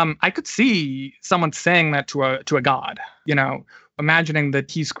sanctions. I could see someone saying that to a god, imagining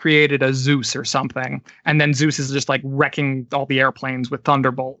that he's created a Zeus or something, and then Zeus is just like wrecking all the airplanes with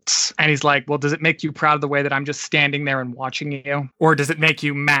thunderbolts. And he's like, well, does it make you proud of the way that I'm just standing there and watching you? Or does it make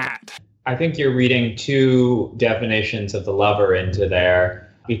you mad? I think you're reading two definitions of the lover into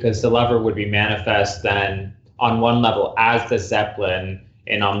there, because the lover would be manifest then on one level as the Zeppelin,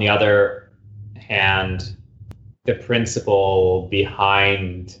 and on the other the principle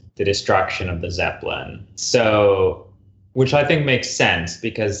behind the destruction of the Zeppelin. So, which I think makes sense,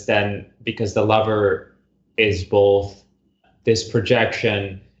 because the lover is both this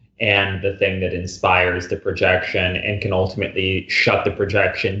projection and the thing that inspires the projection, and can ultimately shut the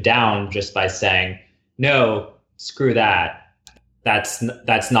projection down just by saying, no, screw that. That's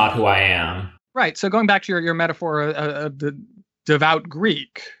not who I am. Right. So going back to your metaphor of the devout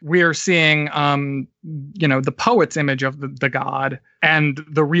Greek, we're seeing, the poet's image of the god and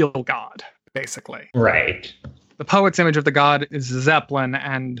the real god, basically. Right. The poet's image of the god is Zeppelin,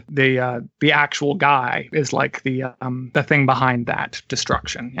 and the actual guy is like the thing behind that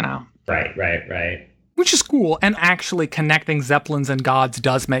destruction, Right. Which is cool, and actually connecting Zeppelins and gods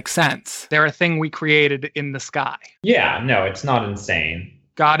does make sense. They're a thing we created in the sky. Yeah, no, it's not insane.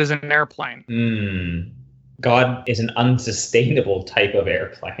 God is an airplane. God is an unsustainable type of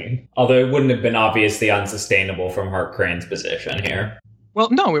airplane. Although it wouldn't have been obviously unsustainable from Hart Crane's position here. Well,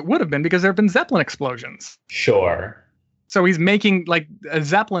 no, it would have been, because there have been Zeppelin explosions. Sure. So he's making, a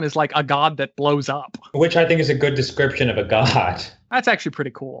Zeppelin is like a god that blows up. Which I think is a good description of a god. That's actually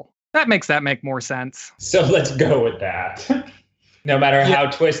pretty cool. That makes more sense. So let's go with that. No matter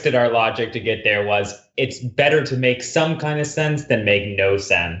how twisted our logic to get there was, it's better to make some kind of sense than make no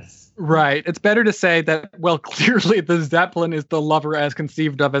sense. Right. It's better to say that, well, clearly the Zeppelin is the lover as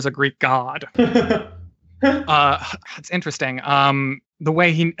conceived of as a Greek god. It's interesting. The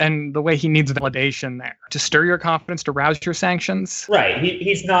way he needs validation there to stir your confidence, to rouse your sanctions. Right.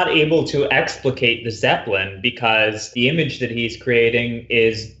 He's not able to explicate the Zeppelin because the image that he's creating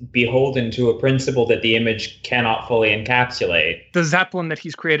is beholden to a principle that the image cannot fully encapsulate. The Zeppelin that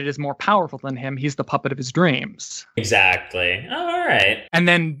he's created is more powerful than him. He's the puppet of his dreams. Exactly. All right. And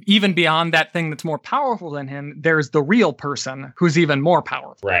then even beyond that thing that's more powerful than him, there's the real person who's even more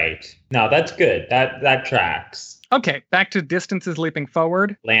powerful. Right. No, that's good. That tracks. Okay, back to distances leaping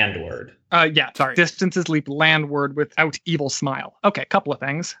forward. Landward. Distances leap landward without evil smile. Okay, couple of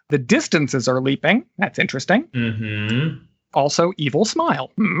things. The distances are leaping. That's interesting. Mm-hmm. Also, evil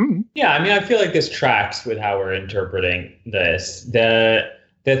smile. Mm-hmm. Yeah, I mean, I feel like this tracks with how we're interpreting this. The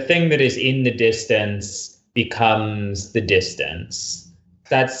thing that is in the distance becomes the distance.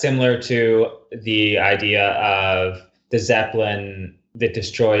 That's similar to the idea of the Zeppelin that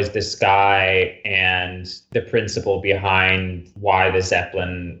destroys the sky and the principle behind why the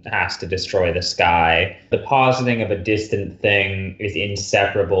Zeppelin has to destroy the sky. The positing of a distant thing is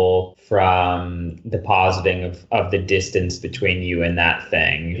inseparable from the positing of the distance between you and that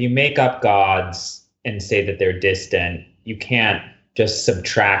thing. If you make up gods and say that they're distant, you can't just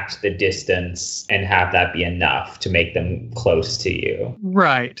subtract the distance and have that be enough to make them close to you.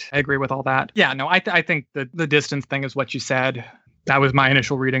 Right. I agree with all that. Yeah, no, I think that the distance thing is what you said. That was my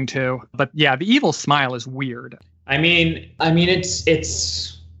initial reading too. But yeah, the evil smile is weird. I mean,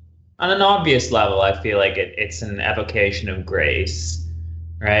 it's on an obvious level. I feel like it's an evocation of grace,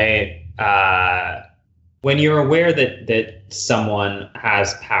 right? When you're aware that someone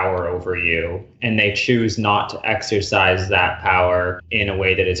has power over you and they choose not to exercise that power in a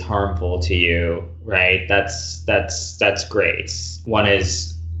way that is harmful to you, right? That's grace. One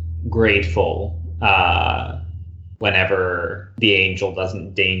is grateful whenever the angel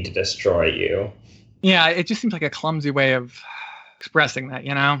doesn't deign to destroy you. Yeah, it just seems like a clumsy way of expressing that,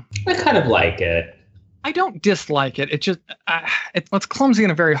 you know? I kind of like it. I don't dislike it. It just, it's clumsy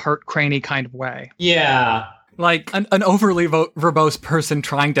in a very heart-cranny kind of way. Yeah. Like an overly verbose person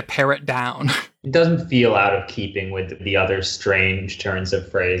trying to pare it down. It doesn't feel out of keeping with the other strange turns of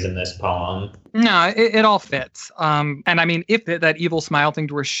phrase in this poem. No, it all fits. And I mean, if that evil smile thing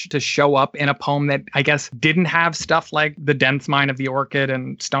were to show up in a poem that I guess didn't have stuff like the dense mind of the orchid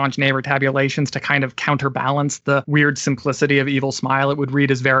and staunch neighbor tabulations to kind of counterbalance the weird simplicity of evil smile, it would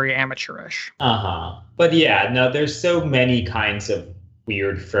read as very amateurish. But yeah, no, there's so many kinds of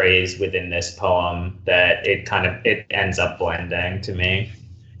weird phrase within this poem that it ends up blending to me.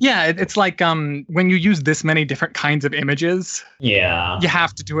 Yeah, it's like when you use this many different kinds of images, yeah, you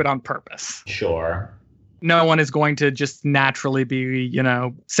have to do it on purpose. Sure. No one is going to just naturally be,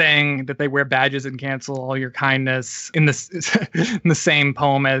 saying that they wear badges and cancel all your kindness in this in the same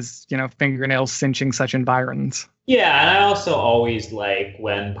poem as, fingernails cinching such environs. Yeah, and I also always like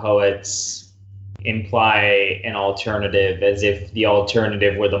when poets imply an alternative as if the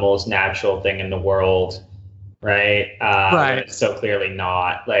alternative were the most natural thing in the world, right? Right. It's so clearly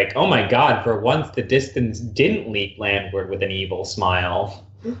not. Like, oh my God, for once the distance didn't leap landward with an evil smile.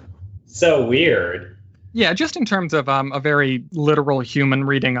 So weird. Yeah, just in terms of a very literal human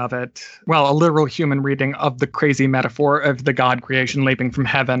reading of it. Well, a literal human reading of the crazy metaphor of the God creation leaping from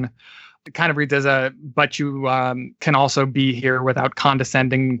heaven. It kind of reads as but you can also be here without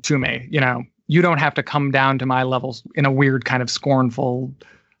condescending to me, You don't have to come down to my levels in a weird kind of scornful,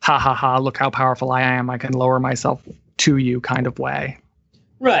 ha ha ha, look how powerful I am. I can lower myself to you kind of way.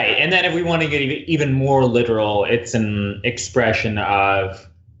 Right. And then if we want to get even more literal, it's an expression of,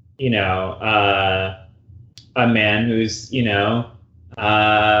 a man who's, been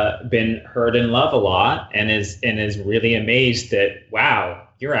hurt in love a lot and is really amazed that, wow,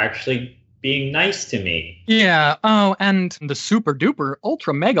 you're actually being nice to me. Yeah. Oh, and the super duper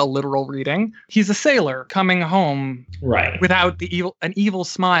ultra mega literal reading. He's a sailor coming home. Right. Without an evil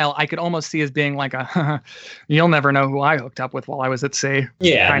smile, I could almost see as being like you'll never know who I hooked up with while I was at sea.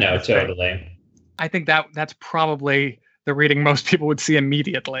 Yeah, no, totally. I think that's probably the reading most people would see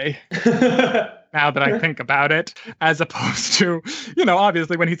immediately. Now that I think about it, as opposed to,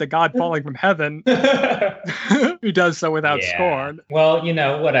 obviously when he's a god falling from heaven, he does so without scorn. Well,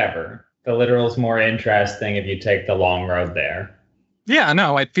 whatever. The literal's more interesting if you take the long road there. Yeah,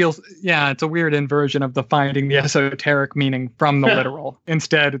 no, it's a weird inversion of the finding the esoteric meaning from the literal.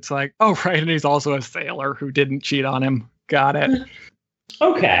 Instead, it's like, oh, right, and he's also a sailor who didn't cheat on him. Got it.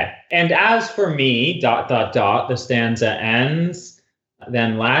 Okay. And as for me, ... the stanza ends.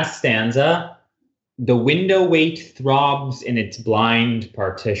 Then last stanza, the window weight throbs in its blind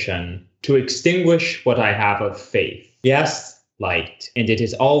partition to extinguish what I have of faith. Yes, light, and it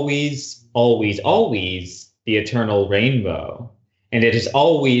is always, always, always the eternal rainbow, and it is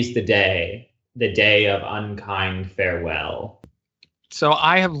always the day of unkind farewell. So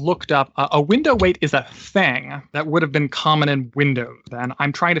I have looked up, a window weight is a thing that would have been common in Windows then.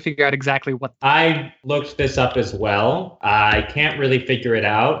 I'm trying to figure out exactly what... I looked this up as well. I can't really figure it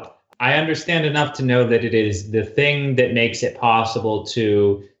out. I understand enough to know that it is the thing that makes it possible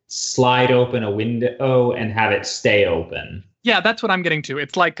to slide open a window and have it stay open. Yeah, that's what I'm getting to.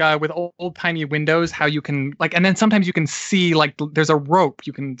 It's like with old-timey windows, how you can, and then sometimes you can see, there's a rope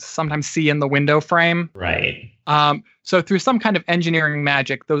you can sometimes see in the window frame. Right. So through some kind of engineering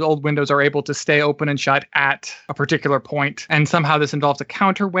magic, those old windows are able to stay open and shut at a particular point. And somehow this involves a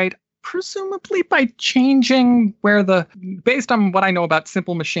counterweight, presumably by changing based on what I know about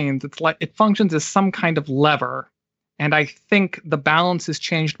simple machines, it functions as some kind of lever. and I think the balance is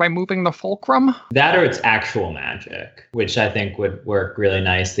changed by moving the fulcrum. That or it's actual magic, which I think would work really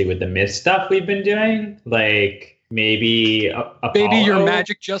nicely with the myth stuff we've been doing. Like maybe Apollo. Maybe your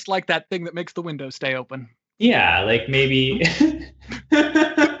magic just like that thing that makes the window stay open. Yeah, like maybe.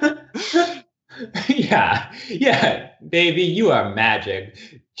 Yeah, baby, you are magic.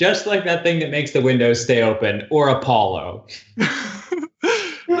 Just like that thing that makes the windows stay open, or Apollo.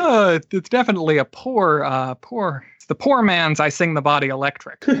 It's definitely a it's the poor man's I Sing the Body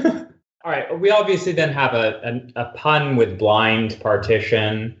Electric. All right, we obviously then have a pun with blind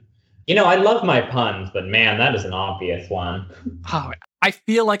partition. You know, I love my puns, but man, that is an obvious one. Oh, I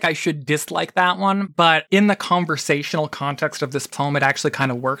feel like I should dislike that one, but in the conversational context of this poem, it actually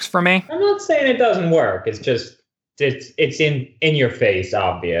kind of works for me. I'm not saying it doesn't work. It's just, it's in your face,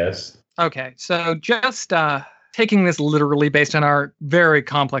 obvious. Okay, so just taking this literally based on our very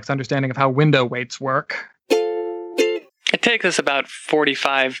complex understanding of how window weights work. It takes us about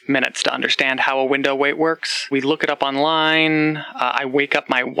 45 minutes to understand how a window weight works. We look it up online. I wake up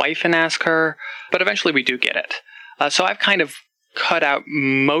my wife and ask her, but eventually we do get it. So I've kind of cut out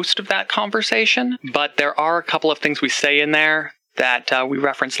most of that conversation, but there are a couple of things we say in there that we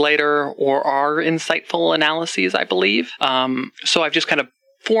reference later or are insightful analyses, I believe. So I've just kind of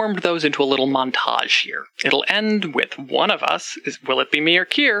formed those into a little montage here. It'll end with one of us, will it be me or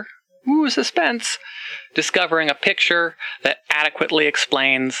Kier? Ooh, suspense. Discovering a picture that adequately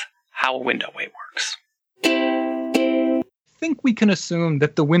explains how a window weight works. I think we can assume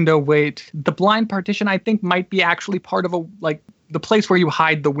that the window weight, the blind partition, I think might be actually part of the place where you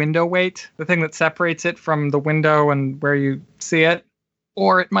hide the window weight, the thing that separates it from the window and where you see it.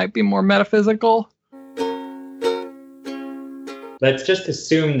 Or it might be more metaphysical. Let's just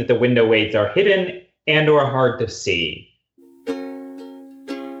assume that the window weights are hidden and or hard to see.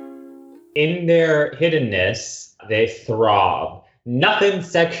 In their hiddenness, they throb. Nothing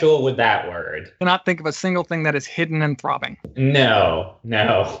sexual with that word. Cannot think of a single thing that is hidden and throbbing. No.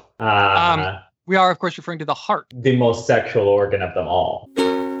 We are, of course, referring to the heart. The most sexual organ of them all.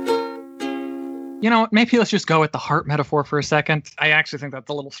 You know, maybe let's just go with the heart metaphor for a second. I actually think that's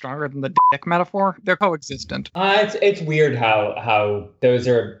a little stronger than the dick metaphor. They're coexistent. It's weird how those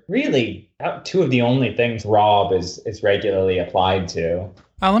are really two of the only things Rob is regularly applied to.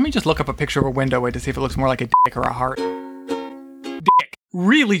 Let me just look up a picture of a window weight to see if it looks more like a dick or a heart. Dick.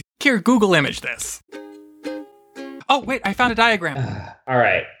 Really? Here, Google image this. Oh, wait, I found a diagram. All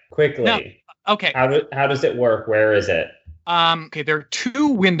right, quickly. No. Okay. How does it work? Where is it? Okay, there are two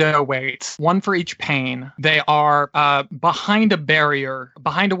window weights, one for each pane. They are behind a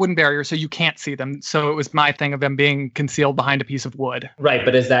wooden barrier, so you can't see them. So it was my thing of them being concealed behind a piece of wood. Right,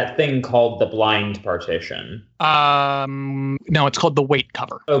 but is that thing called the blind partition? No, it's called the weight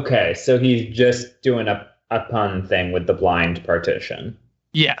cover. Okay, so he's just doing a pun thing with the blind partition.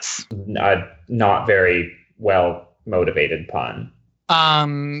 Yes. Not very well motivated pun.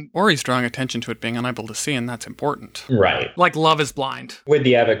 Or he's drawing attention to it being unable to see, and that's important. Right. Like Love is Blind. With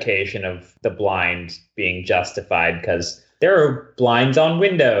the evocation of the blind being justified because there are blinds on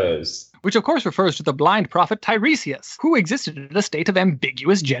windows. Which of course refers to the blind prophet Tiresias, who existed in a state of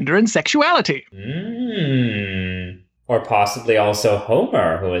ambiguous gender and sexuality. Or possibly also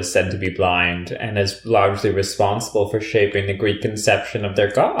Homer, who is said to be blind and is largely responsible for shaping the Greek conception of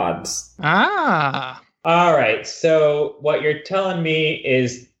their gods. Ah. All right, so what you're telling me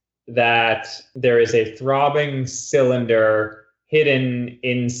is that there is a throbbing cylinder hidden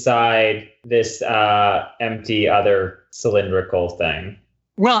inside this empty other cylindrical thing.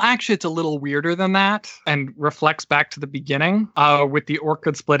 Well, actually, it's a little weirder than that and reflects back to the beginning with the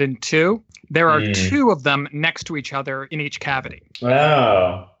orchid split in two. There are two of them next to each other in each cavity.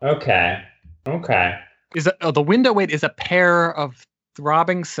 Oh, okay. The window weight is a pair of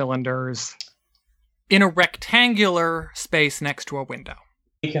throbbing cylinders in a rectangular space next to a window.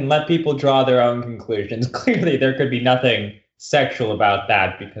 We can let people draw their own conclusions. Clearly, there could be nothing sexual about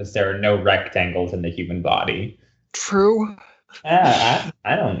that because there are no rectangles in the human body. True. I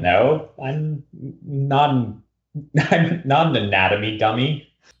don't know. I'm not an anatomy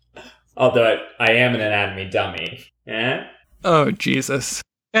dummy. Although I am an anatomy dummy. Yeah? Oh, Jesus.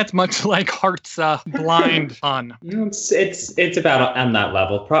 That's much like Hart's blind pun. It's about on that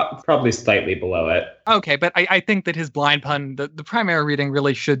level, probably slightly below it. Okay, but I think that his blind pun, the primary reading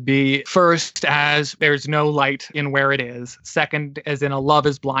really should be first as there's no light in where it is, second as in a love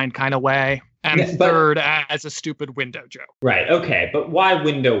is blind kind of way, and third as a stupid window joke. Right, okay, but why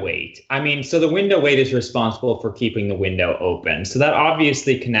window weight? I mean, so the window weight is responsible for keeping the window open, so that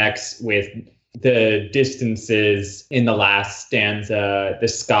obviously connects with the distances in the last stanza, the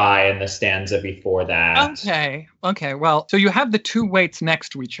sky and the stanza before that. Okay. Well, so you have the two weights next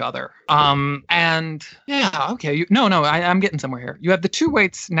to each other. And yeah, okay. I'm getting somewhere here. You have the two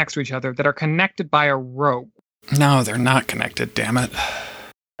weights next to each other that are connected by a rope. No, they're not connected, damn it.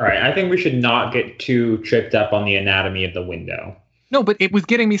 All right, I think we should not get too tripped up on the anatomy of the window. No, but it was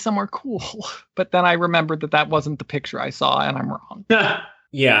getting me somewhere cool. But then I remembered that wasn't the picture I saw, and I'm wrong.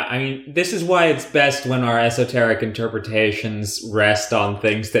 Yeah, I mean, this is why it's best when our esoteric interpretations rest on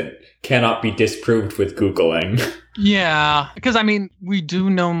things that cannot be disproved with Googling. Yeah, because, I mean, we do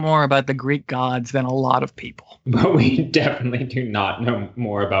know more about the Greek gods than a lot of people. But we definitely do not know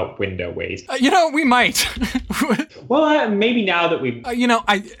more about window weights. We might. Well, maybe now that we've...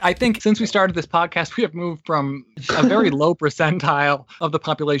 I think since we started this podcast, we have moved from a very low percentile of the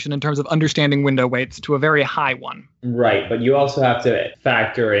population in terms of understanding window weights to a very high one. Right, but you also have to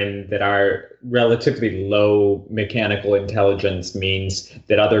factor in that our relatively low mechanical intelligence means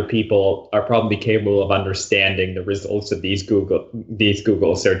that other people are probably capable of understanding the results of these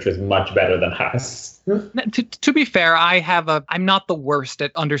Google searches much better than us. To be fair, I'm not the worst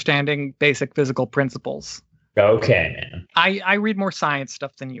at understanding basic physical principles. Okay, man. I read more science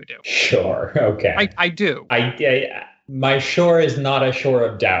stuff than you do. Sure, okay. I do. My shore is not a shore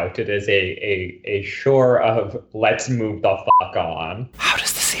of doubt. It is a shore of let's move the fuck on. How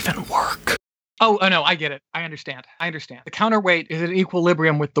does this even work? Oh, no, I get it. I understand. The counterweight is in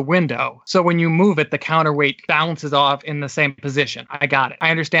equilibrium with the window. So when you move it, the counterweight bounces off in the same position. I got it. I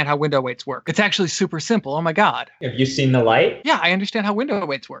understand how window weights work. It's actually super simple. Oh my God. Have you seen the light? Yeah, I understand how window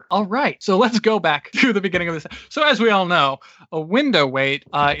weights work. All right. So let's go back to the beginning of this. So as we all know, a window weight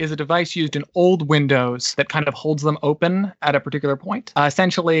is a device used in old windows that kind of holds them open at a particular point.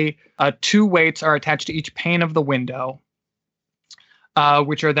 Essentially, two weights are attached to each pane of the window.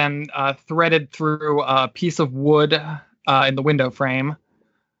 Which are then threaded through a piece of wood in the window frame.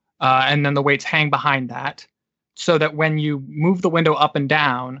 And then the weights hang behind that so that when you move the window up and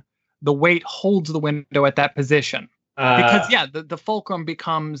down, the weight holds the window at that position. Because, the fulcrum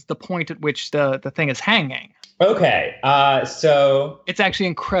becomes the point at which the thing is hanging. Okay, so... It's actually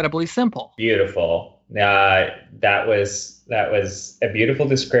incredibly simple. Beautiful. That was a beautiful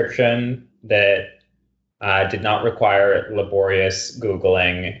description that... did not require laborious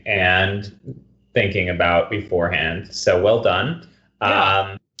Googling and thinking about beforehand. So well done.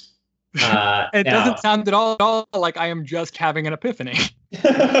 Yeah. It doesn't sound at all like I am just having an epiphany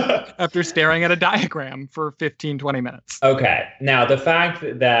after staring at a diagram for 15, 20 minutes. Okay. Now, the fact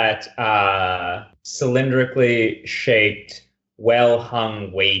that cylindrically shaped,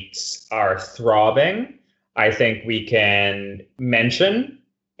 well-hung weights are throbbing, I think we can mention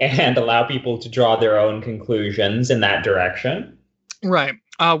and allow people to draw their own conclusions in that direction. Right.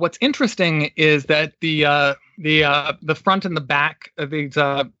 What's interesting is that the front and the back of these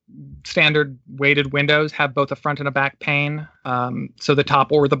standard weighted windows have both a front and a back pane, so the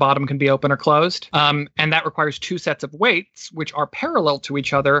top or the bottom can be open or closed. And that requires two sets of weights, which are parallel to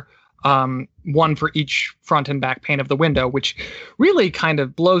each other, one for each front and back pane of the window, which really kind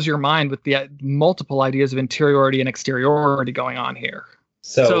of blows your mind with the multiple ideas of interiority and exteriority going on here.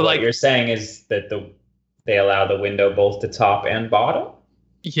 So what you're saying is that they allow the window both to top and bottom?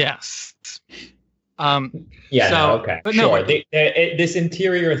 Yes. Okay. But sure. No, this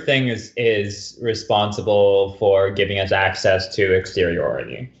interior thing is responsible for giving us access to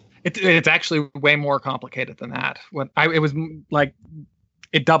exteriority. It's actually way more complicated than that. It was like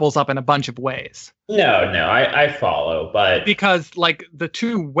it doubles up in a bunch of ways. No, I follow, but... Because, like, the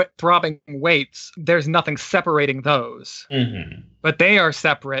two throbbing weights, there's nothing separating those. Mm-hmm. But they are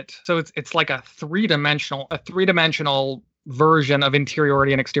separate, so it's like a three-dimensional version of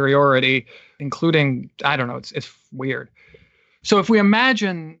interiority and exteriority, including, I don't know, it's weird. So if we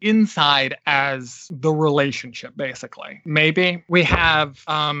imagine inside as the relationship, basically, maybe we have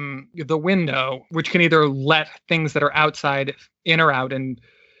the window, which can either let things that are outside in or out, and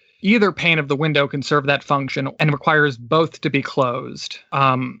either pane of the window can serve that function and requires both to be closed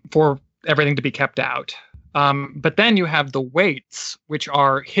for everything to be kept out. But then you have the weights, which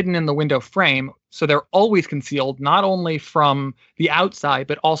are hidden in the window frame, so they're always concealed, not only from the outside,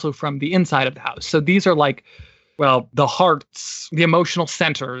 but also from the inside of the house. So these are like, well, the hearts, the emotional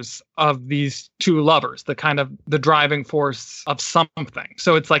centers of these two lovers, the driving force of something.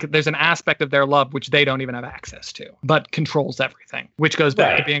 So it's like there's an aspect of their love which they don't even have access to, but controls everything, which goes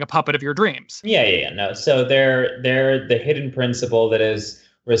back to being a puppet of your dreams. No. So they're the hidden principle that is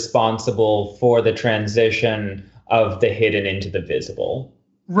responsible for the transition of the hidden into the visible.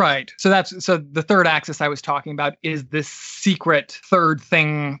 Right. So the third axis I was talking about is this secret third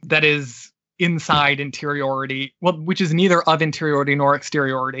thing that is inside interiority, well, which is neither of interiority nor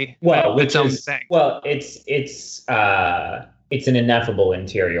exteriority. Well, its own thing. Well, it's an ineffable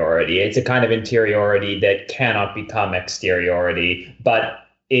interiority. It's a kind of interiority that cannot become exteriority, but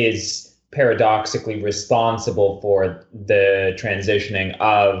is paradoxically responsible for the transitioning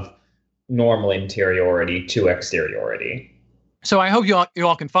of normal interiority to exteriority. So I hope you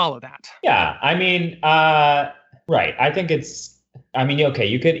all can follow that. Yeah, I mean, right. I think okay,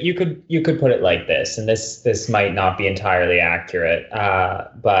 you could put it like this, and this might not be entirely accurate,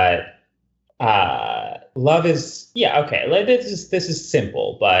 but love is, okay. This is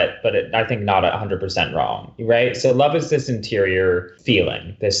simple, but I think not 100% wrong, right? So love is this interior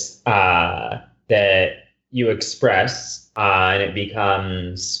feeling, this that you express, and it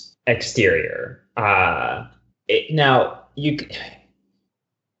becomes exterior.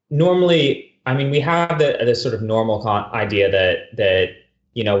 Normally, I mean, we have the sort of normal idea that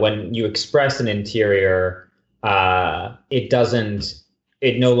when you express an interior,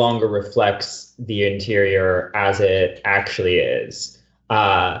 it no longer reflects the interior as it actually is.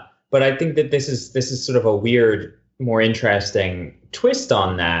 But I think that this is sort of a weird, more interesting twist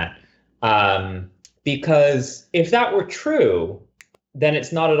on that, because if that were true, then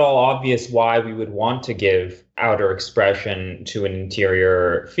it's not at all obvious why we would want to give outer expression to an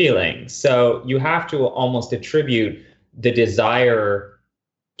interior feeling. So you have to almost attribute the desire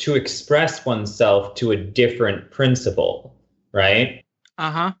to express oneself to a different principle, right?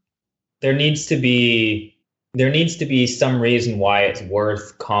 Uh-huh. There needs to be some reason why it's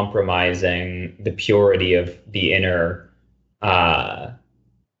worth compromising the purity of the inner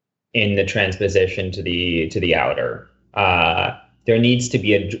in the transposition to the outer. There needs to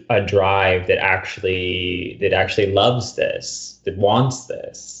be a drive that actually loves this, that wants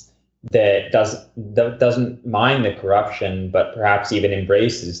this, that doesn't mind the corruption, but perhaps even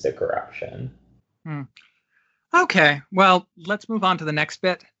embraces the corruption. Okay, well, let's move on to the next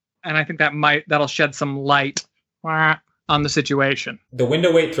bit, and I think that'll shed some light on the situation. The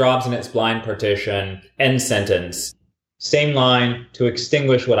window weight throbs in its blind partition. End sentence. Same line. To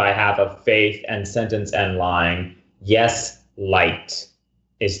extinguish what I have of faith, and sentence end line. Yes, light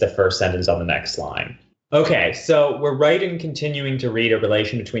is the first sentence on the next line. Okay, so we're right in continuing to read a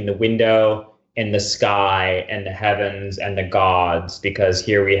relation between the window and the sky and the heavens and the gods, because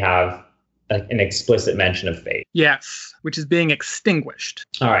here we have an explicit mention of faith. Yes, which is being extinguished.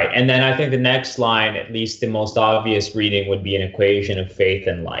 All right, and then I think the next line, at least the most obvious reading, would be an equation of faith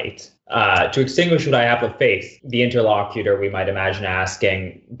and light. To extinguish what I have of faith, the interlocutor, we might imagine,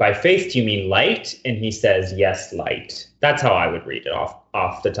 asking, by faith do you mean light? And he says, yes, light. That's how I would read it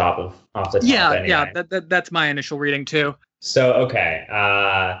off the top. Yeah, anyway. Yeah, that's my initial reading too. So, okay.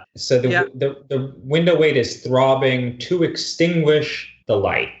 The window weight is throbbing to extinguish the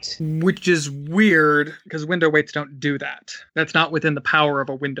light. Which is weird, because window weights don't do that. That's not within the power of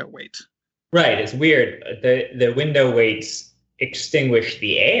a window weight. Right, it's weird. The window weights extinguish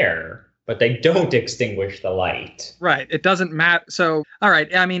the air, but they don't extinguish the light. Right, it doesn't matter. So, all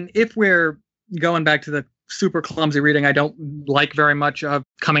right, I mean, if we're going back to the super clumsy reading I don't like very much of,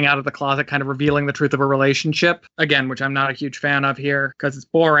 coming out of the closet, kind of revealing the truth of a relationship, again, which I'm not a huge fan of here, because it's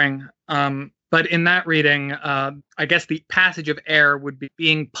boring. But in that reading, I guess the passage of air would be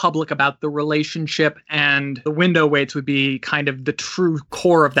being public about the relationship, and the window weights would be kind of the true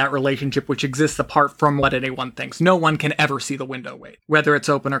core of that relationship, which exists apart from what anyone thinks. No one can ever see the window weight, whether it's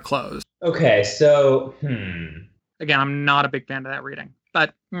open or closed. Okay, so, Again, I'm not a big fan of that reading.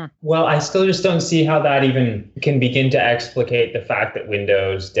 But well, I still just don't see how that even can begin to explicate the fact that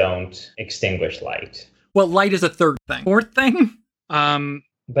windows don't extinguish light. Well, light is a third thing. Fourth thing?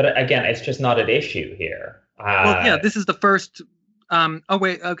 But again, it's just not at issue here. Well, yeah, this is the first.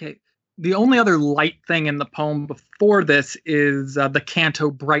 Okay. The only other light thing in the poem before this is the canto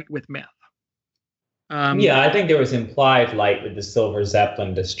 "Bright with Myth." Yeah, I think there was implied light with the silver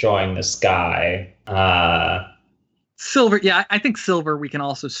zeppelin destroying the sky. Silver, yeah, I think silver we can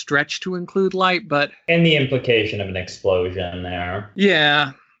also stretch to include light, but and the implication of an explosion there.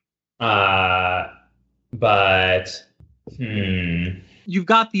 Yeah. But you've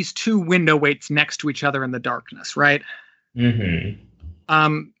got these two window weights next to each other in the darkness, right?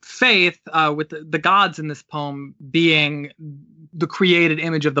 Mm-hmm. Faith, with the gods in this poem being the created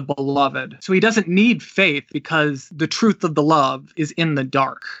image of the beloved. So he doesn't need faith because the truth of the love is in the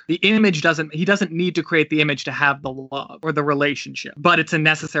dark. He doesn't need to create the image to have the love or the relationship, but it's a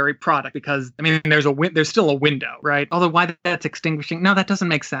necessary product because, I mean, there's still a window, right? Although why that's extinguishing? No, that doesn't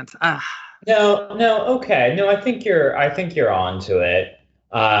make sense. No, okay. No, I think you're on to it.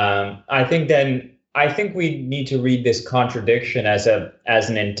 I think then I think we need to read this contradiction as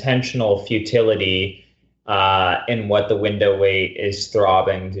an intentional futility in what the window weight is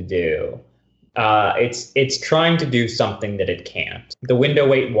throbbing to do. It's trying to do something that it can't. The window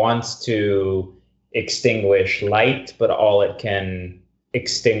weight wants to extinguish light, but all it can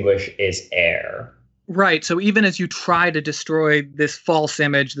extinguish is air. Right. So even as you try to destroy this false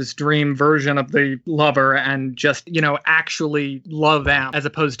image, this dream version of the lover, and just, actually love them as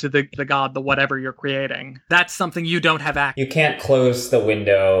opposed to the god, the whatever you're creating, that's something you don't have access. You can't close the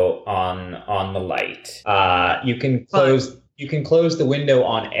window on the light. You can close the window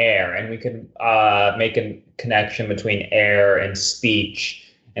on air, and we can make a connection between air and speech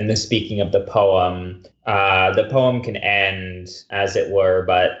and the speaking of the poem. The poem can end, as it were,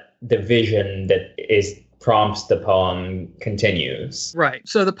 but the vision that prompts the poem continues. Right.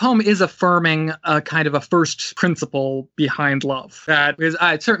 So the poem is affirming a kind of a first principle behind love. That is,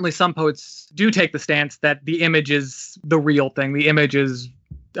 certainly some poets do take the stance that the image is the real thing. The image is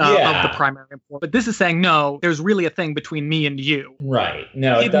of the primary import. But this is saying, no, there's really a thing between me and you. Right.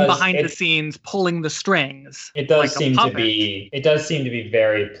 No, hidden behind the scenes, pulling the strings. It does seem to be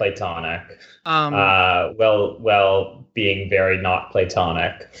very Platonic. Being very not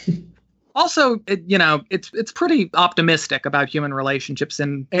Platonic. Also, it's pretty optimistic about human relationships,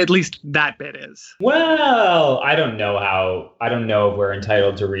 and at least that bit is. Well, I don't know if we're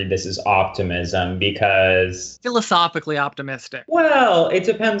entitled to read this as optimism, because philosophically optimistic. Well, it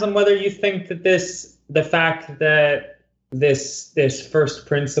depends on whether you think that the fact that this first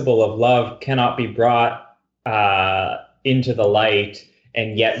principle of love cannot be brought into the light,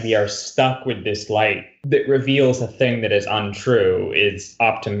 and yet we are stuck with this light that reveals a thing that is untrue is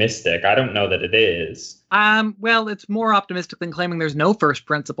optimistic. I don't know that it is. Well, it's more optimistic than claiming there's no first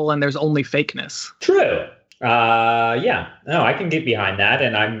principle and there's only fakeness. True. Yeah. No, I can get behind that,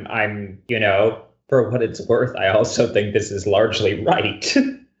 and I'm for what it's worth, I also think this is largely right.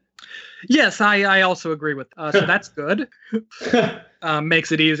 Yes, I also agree with. So that's good.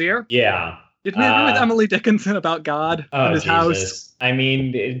 Makes it easier. Yeah. Did we agree with Emily Dickinson about God and his house? I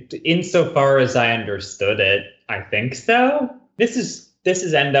mean, insofar as I understood it, I think so. This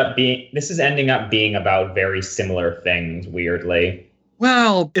is ending up being about very similar things, weirdly.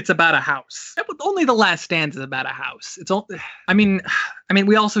 Well, it's about a house. Only the last stanza is about a house. I mean,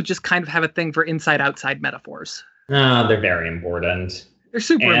 we also just kind of have a thing for inside-outside metaphors. They're very important. They're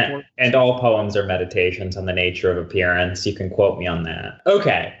super important. And all poems are meditations on the nature of appearance. You can quote me on that.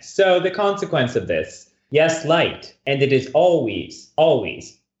 Okay, so the consequence of this. Yes, light. And it is always,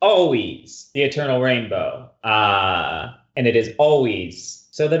 always, always the eternal rainbow. And it is always.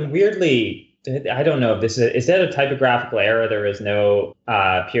 So then weirdly, I don't know if this is that a typographical error? There is no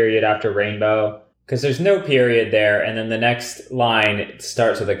period after rainbow? Because there's no period there, and then the next line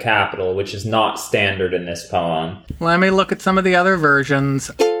starts with a capital, which is not standard in this poem. Let me look at some of the other versions.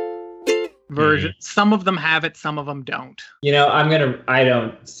 Some of them have it, some of them don't. I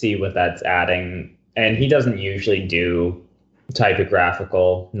don't see what that's adding, and he doesn't usually do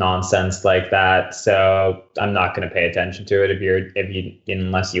typographical nonsense like that, so I'm not going to pay attention to it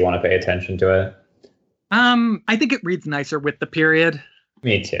unless you want to pay attention to it. I think it reads nicer with the period.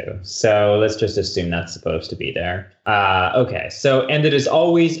 Me too. So let's just assume that's supposed to be there. Okay. So, and it is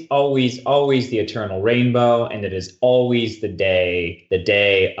always, always, always the eternal rainbow, and it is always the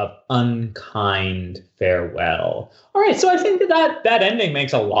day of unkind farewell. All right. So I think that ending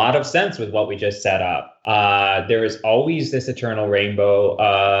makes a lot of sense with what we just set up. There is always this eternal rainbow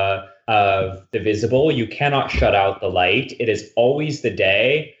of the visible. You cannot shut out the light. It is always the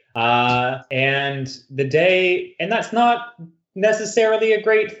day. And that's not necessarily a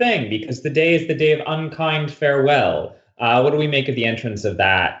great thing, because the day is the day of unkind farewell. What do we make of the entrance of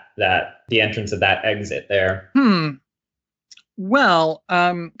that exit there? Well,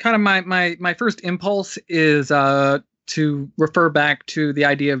 kind of my first impulse is to refer back to the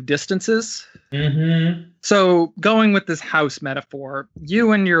idea of distances. Mm-hmm. So going with this house metaphor,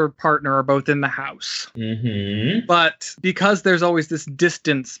 you and your partner are both in the house. Mm-hmm. But because there's always this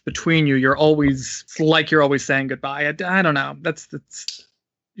distance between you, you're always saying goodbye. I don't know. That's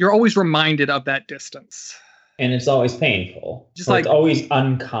you're always reminded of that distance. And it's always painful. It's always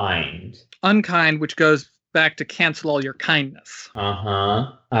unkind. Unkind, which goes back to cancel all your kindness.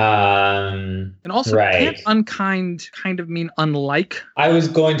 And also, can't unkind kind of mean unlike? I was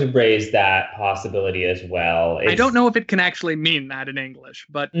going to raise that possibility as well. I don't know if it can actually mean that in English,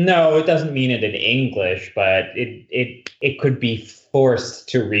 but no, it doesn't mean it in English, but it could be forced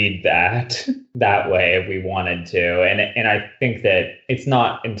to read that way if we wanted to, and I think that it's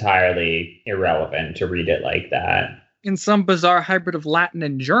not entirely irrelevant to read it like that. In some bizarre hybrid of Latin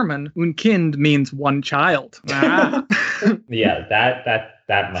and German, un Kind means one child. Ah. Yeah,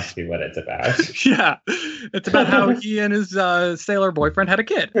 that must be what it's about. Yeah, it's about how he and his sailor boyfriend had a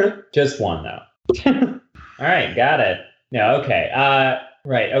kid. Just one, though. All right, got it. No, okay.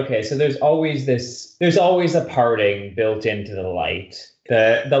 Right, okay. So there's always a parting built into the light.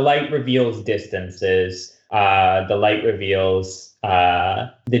 The light reveals distances. The light reveals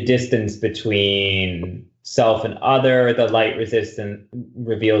the distance between self and other. The light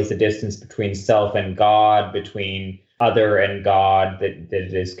reveals the distance between self and God, between other and God that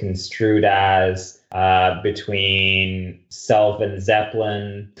it is construed as, between self and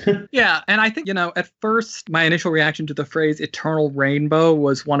Zeppelin. Yeah, and I think, at first, my initial reaction to the phrase eternal rainbow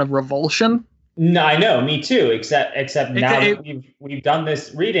was one of revulsion. No, I know, me too. Except now that we've done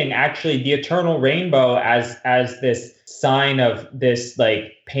this reading, actually, the eternal rainbow as this sign of this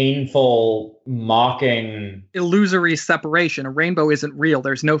like painful, mocking, illusory separation. A rainbow isn't real.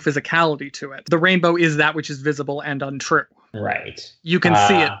 There's no physicality to it. The rainbow is that which is visible and untrue. Right. You can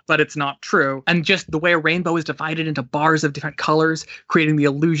see it, but it's not true. And just the way a rainbow is divided into bars of different colors, creating the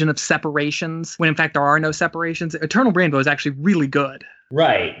illusion of separations, when in fact there are no separations. Eternal rainbow is actually really good.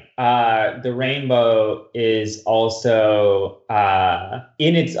 Right. The rainbow is also,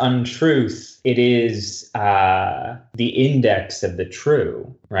 in its untruth, it is the index of the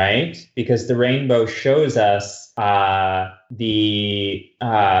true, right? Because the rainbow shows us the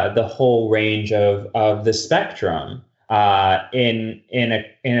whole range of the spectrum in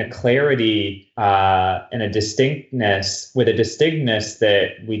a clarity, in a distinctness, with a distinctness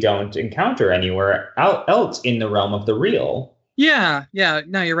that we don't encounter anywhere else in the realm of the real. Yeah.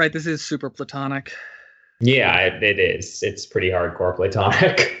 No, you're right. This is super platonic. Yeah, it is. It's pretty hardcore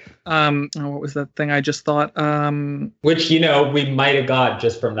platonic. What was that thing I just thought? Which, we might have got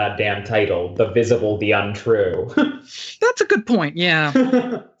just from that damn title, The Visible, the Untrue. That's a good point.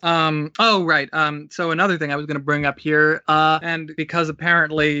 Yeah. Oh, right. So another thing I was going to bring up here, and because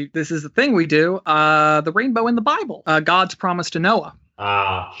apparently this is the thing we do, the rainbow in the Bible, God's promise to Noah.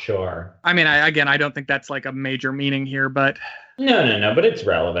 Ah, sure. I mean, I don't think that's like a major meaning here, but... No, but it's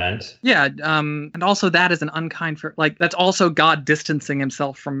relevant. Yeah, and also that is an unkind... that's also God distancing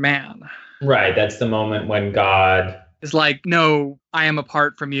himself from man. Right, that's the moment when God... is like, no, I am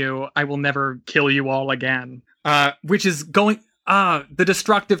apart from you. I will never kill you all again. Which is going... the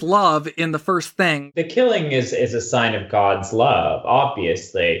destructive love in the first thing. The killing is a sign of God's love,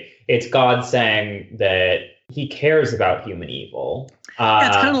 obviously. It's God saying that he cares about human evil. Yeah,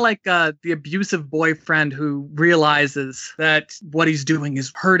 it's kind of like the abusive boyfriend who realizes that what he's doing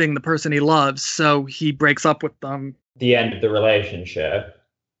is hurting the person he loves, so he breaks up with them. The end of the relationship.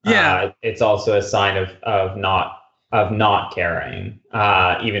 Yeah, it's also a sign of not caring.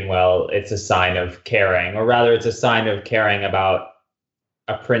 Even well, it's a sign of caring, or rather, it's a sign of caring about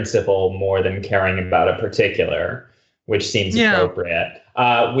a principle more than caring about a particular, which seems appropriate.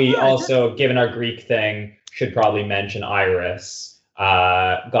 We also, given our Greek thing, should probably mention Iris.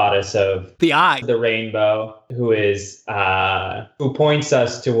 Goddess of the eye, the rainbow, who points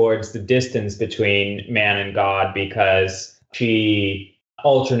us towards the distance between man and God, because she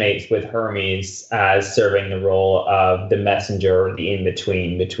alternates with Hermes as serving the role of the messenger, or the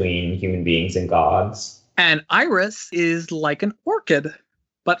between human beings and gods. And Iris is like an orchid,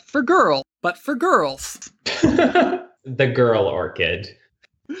 but for girls. The girl orchid.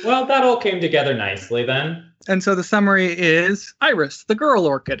 Well, that all came together nicely then. And so the summary is Iris, the girl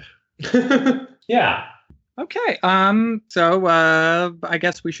orchid. Yeah. Okay. So I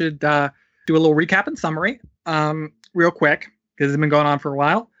guess we should do a little recap and summary, real quick, because it's been going on for a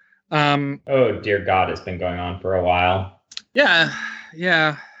while. Oh dear God, it's been going on for a while. Yeah.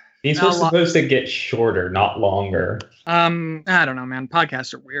 These were supposed to get shorter, not longer. I don't know, man.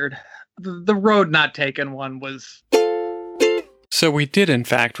 Podcasts are weird. The Road Not Taken one was... So we did, in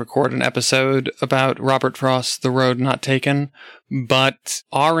fact, record an episode about Robert Frost's The Road Not Taken, but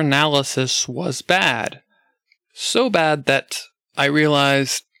our analysis was bad. So bad that I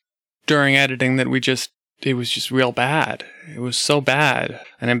realized during editing that it was just real bad. It was so bad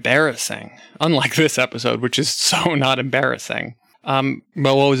and embarrassing. Unlike this episode, which is so not embarrassing. But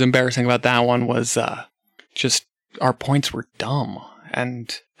what was embarrassing about that one was just our points were dumb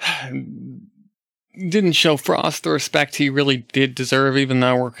and didn't show Frost the respect he really did deserve, even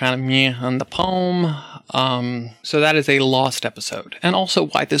though we're kind of meh on the poem. So that is a lost episode. And also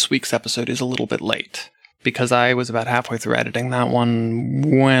why this week's episode is a little bit late, because I was about halfway through editing that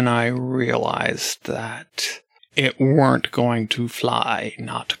one when I realized that it weren't going to fly.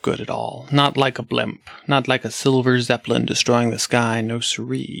 Not good at all. Not like a blimp. Not like a silver zeppelin destroying the sky. No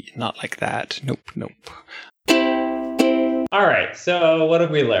siree. Not like that. Nope. All right. So what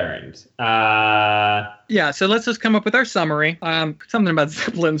have we learned? Yeah, so let's just come up with our summary. Something about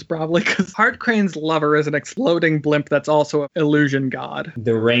Zeppelins, probably, because Hart Crane's lover is an exploding blimp that's also an illusion god.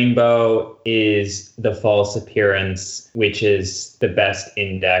 The rainbow is the false appearance, which is the best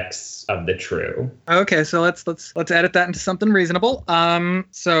index of the true. Okay, so let's edit that into something reasonable.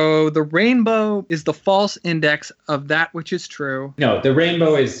 So the rainbow is the false index of that which is true. No, the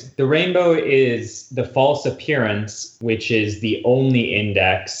rainbow is the false appearance, which is the only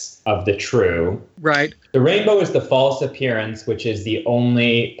index of the true. Right. The rainbow is the false appearance, which is the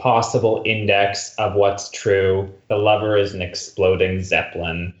only possible index of what's true. The lover is an exploding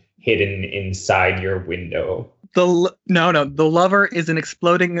zeppelin hidden inside your window. The lover is an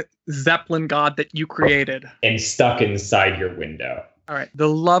exploding zeppelin god that you created. And stuck inside your window. All right. The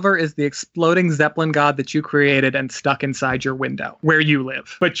lover is the exploding zeppelin god that you created and stuck inside your window where you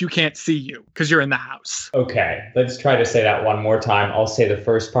live, but you can't see you because you're in the house. Okay, let's try to say that one more time. I'll say the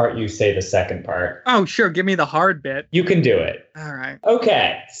first part, you say the second part. Oh, sure. Give me the hard bit. You can do it. All right.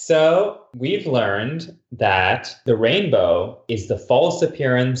 Okay, so we've learned that the rainbow is the false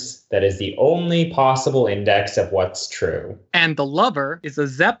appearance that is the only possible index of what's true. And the lover is a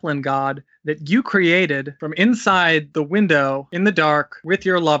zeppelin god that you created from inside the window in the dark with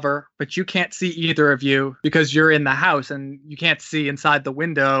your lover, but you can't see either of you because you're in the house and you can't see inside the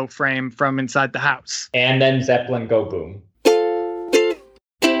window frame from inside the house. And then Zeppelin go boom.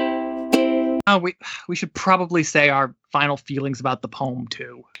 Oh, we should probably say our final feelings about the poem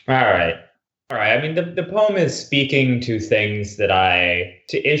too. All right. I mean, the poem is speaking to issues that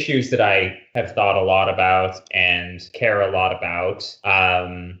I have thought a lot about and care a lot about.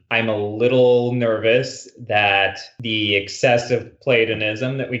 I'm a little nervous that the excessive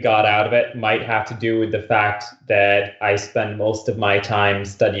Platonism that we got out of it might have to do with the fact that I spend most of my time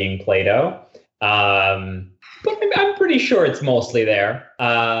studying Plato. But I'm pretty sure it's mostly there.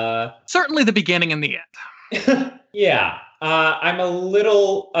 Certainly the beginning and the end. Yeah. I'm a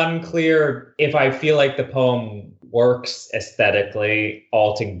little unclear if I feel like the poem works aesthetically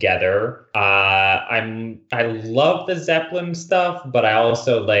altogether. I love the Zeppelin stuff, but I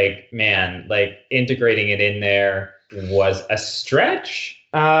also integrating it in there was a stretch.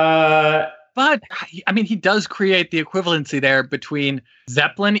 But, I mean, he does create the equivalency there between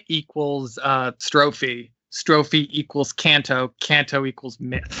Zeppelin equals strophe, strophe equals canto, canto equals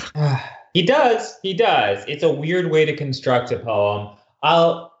myth. He does. It's a weird way to construct a poem.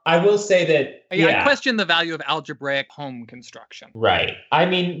 I will say that, I question the value of algebraic poem construction. Right. I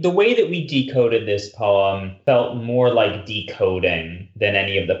mean, the way that we decoded this poem felt more like decoding than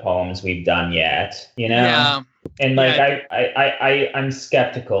any of the poems we've done yet, you know? Yeah. And I'm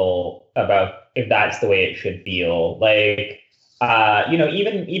skeptical about if that's the way it should feel.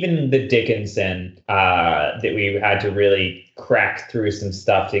 Even the Dickinson that we had to really crack through some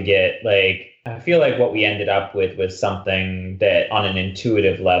stuff to get, I feel like what we ended up with was something that on an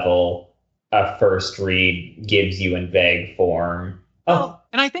intuitive level, a first read gives you in vague form. Well,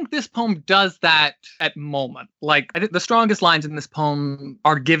 and I think this poem does that at moment. I think the strongest lines in this poem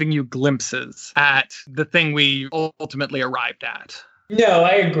are giving you glimpses at the thing we ultimately arrived at. No,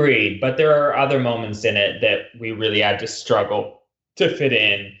 I agree. But there are other moments in it that we really had to struggle to fit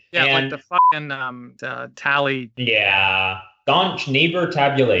in. Yeah, like the fucking tally. Yeah. Staunch neighbor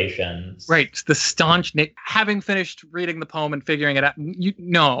tabulations. Right. The staunch having finished reading the poem and figuring it out. You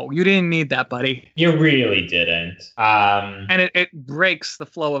didn't need that, buddy. You really didn't. And it breaks the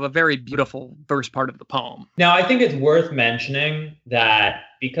flow of a very beautiful first part of the poem. Now, I think it's worth mentioning that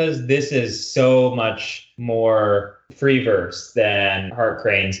because this is so much more free verse than Hart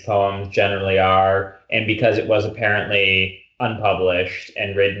Crane's poems generally are, and because it was apparently unpublished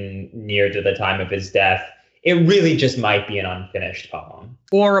and written near to the time of his death, it really just might be an unfinished poem.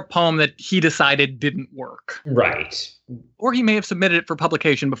 Or a poem that he decided didn't work. Right. Or he may have submitted it for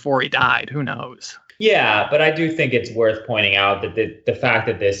publication before he died. Who knows? Yeah, but I do think it's worth pointing out that the fact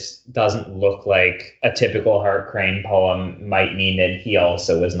that this doesn't look like a typical Hart Crane poem might mean that he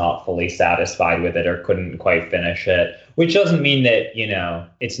also was not fully satisfied with it or couldn't quite finish it, which doesn't mean that,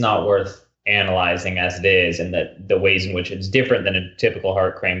 it's not worth analyzing as it is, and that the ways in which it's different than a typical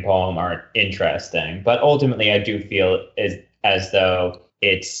Hart Crane poem aren't interesting. But ultimately, I do feel as though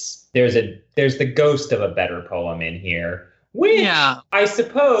there's the ghost of a better poem in here. Which, I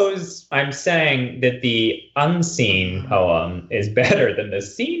suppose I'm saying that the unseen poem is better than the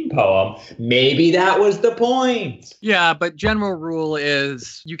seen poem. Maybe that was the point. Yeah, but general rule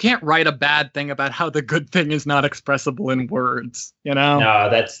is you can't write a bad thing about how the good thing is not expressible in words, No,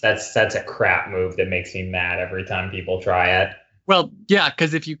 that's a crap move that makes me mad every time people try it. Well, yeah,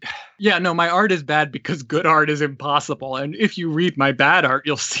 because my art is bad because good art is impossible. And if you read my bad art,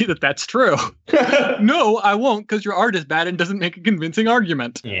 you'll see that that's true. No, I won't, because your art is bad and doesn't make a convincing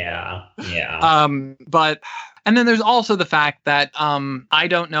argument. Yeah. And then there's also the fact that I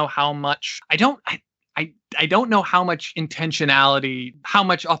don't know how much I don't know how much intentionality, how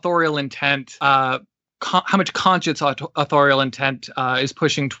much authorial intent, how much conscious authorial intent is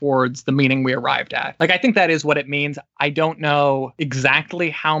pushing towards the meaning we arrived at. Like, I think that is what it means. I don't know exactly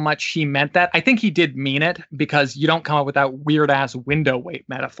how much he meant that. I think he did mean it, because you don't come up with that weird ass window weight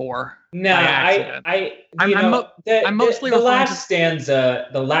metaphor. No, I'm mostly the last stanza.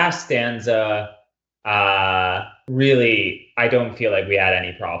 The last stanza. Really, I don't feel like we had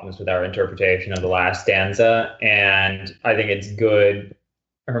any problems with our interpretation of the last stanza, and I think it's good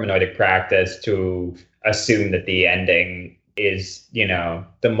hermeneutic practice to assume that the ending is,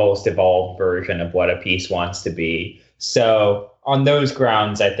 the most evolved version of what a piece wants to be. So on those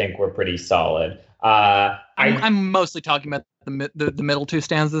grounds, I think we're pretty solid. I'm mostly talking about the middle two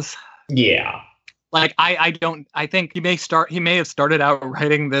stanzas. Yeah. Like, I think he may have started out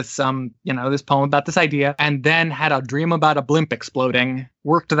writing this, this poem about this idea, and then had a dream about a blimp exploding,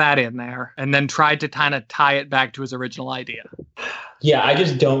 worked that in there, and then tried to kind of tie it back to his original idea. Yeah, I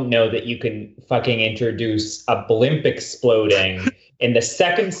just don't know that you can fucking introduce a blimp exploding in the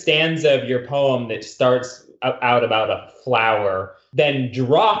second stanza of your poem that starts out about a flower, then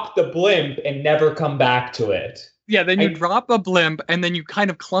drop the blimp and never come back to it. Yeah, then you drop a blimp, and then you kind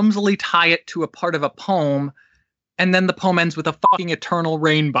of clumsily tie it to a part of a poem, and then the poem ends with a fucking eternal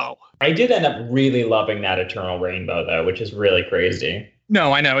rainbow. I did end up really loving that eternal rainbow, though, which is really crazy.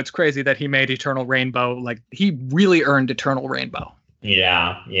 No, I know. It's crazy that he made Eternal Rainbow. Like, he really earned Eternal Rainbow.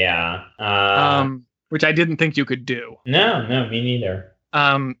 Yeah. Which I didn't think you could do. No, me neither.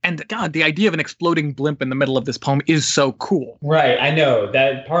 And God, the idea of an exploding blimp in the middle of this poem is so cool. Right, I know.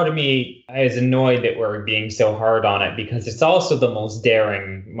 That part of me is annoyed that we're being so hard on it, because it's also the most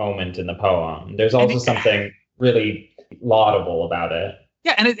daring moment in the poem. There's also something really laudable about it.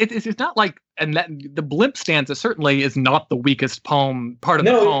 Yeah, and it's not like, and that the blimp stanza certainly is not the weakest part of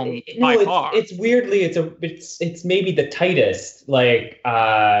the poem by far. It's weirdly, it's maybe the tightest, like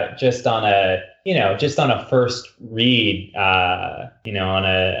just on a first read, on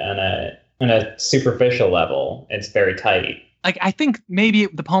a superficial level, it's very tight. Like, I think maybe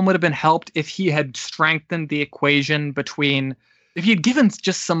the poem would have been helped if he had strengthened the equation if he had given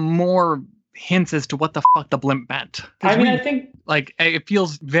just some more hints as to what the fuck the blimp meant. I think, like, it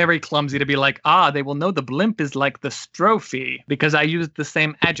feels very clumsy to be like, they will know the blimp is like the strophe because I used the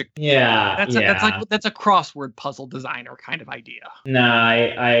same adjective. Yeah, that's a crossword puzzle designer kind of idea. No,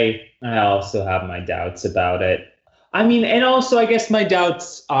 I also have my doubts about it. I mean, and also I guess my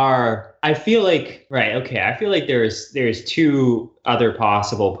doubts are, I feel like there's two other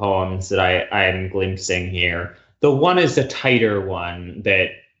possible poems that I'm glimpsing here. The one is the tighter one that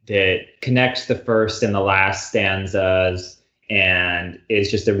connects the first and the last stanzas and is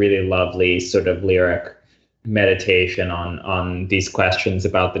just a really lovely sort of lyric meditation on these questions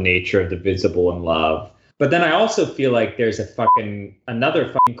about the nature of the visible and love. But then I also feel like there's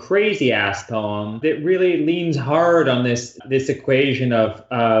another fucking crazy ass poem that really leans hard on this equation of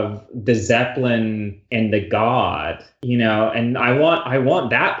the Zeppelin and the God, and I want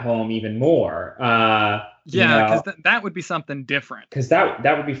that poem even more. Yeah, because that would be something different. Because that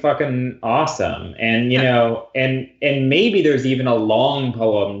would be fucking awesome. And, and maybe there's even a long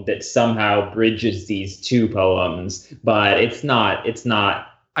poem that somehow bridges these two poems, but it's not.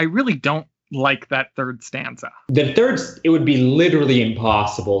 I really don't like that third stanza. It would be literally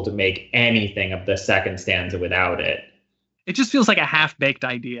impossible to make anything of the second stanza without it. It just feels like a half-baked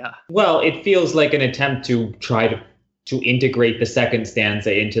idea. Well, it feels like an attempt to try to integrate the second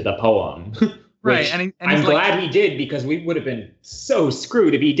stanza into the poem. Right, and I'm glad he did, because we would have been so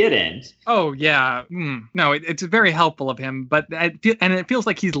screwed if he didn't. Oh yeah, no, it's very helpful of him, but it feels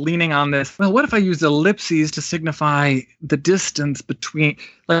like he's leaning on this. Well, what if I use ellipses to signify the distance between?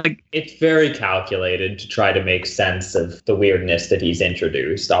 Like, it's very calculated to try to make sense of the weirdness that he's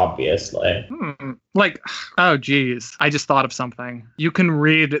introduced. Obviously, like, oh geez, I just thought of something. You can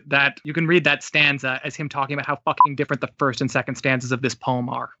read that stanza as him talking about how fucking different the first and second stanzas of this poem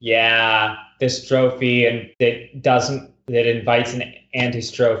are. Yeah. Strophe and that invites an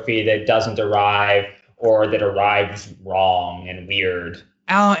antistrophe that doesn't arrive, or that arrives wrong and weird.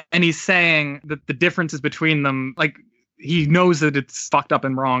 And he's saying that the differences between them, like, he knows that it's fucked up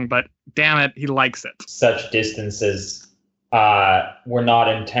and wrong, but damn it, he likes it. Such distances were not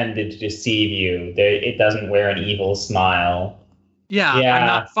intended to deceive you. It doesn't wear an evil smile. Yeah, Yeah. I'm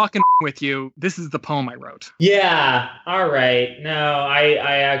not fucking with you. This is the poem I wrote. Yeah, all right. No, I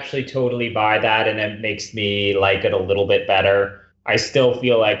actually totally buy that, and it makes me like it a little bit better. I still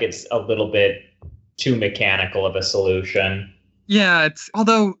feel like it's a little bit too mechanical of a solution. Yeah,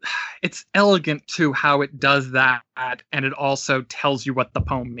 although it's elegant too how it does that, and it also tells you what the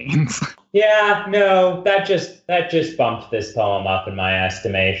poem means. Yeah, no, that just bumped this poem up in my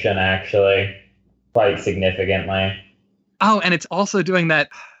estimation, actually, quite significantly. Oh, and it's also doing that.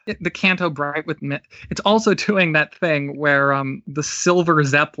 The Canto Bright with it's also doing that thing where the Silver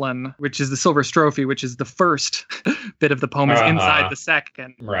Zeppelin, which is the Silver Strophe, which is the first bit of the poem, is inside the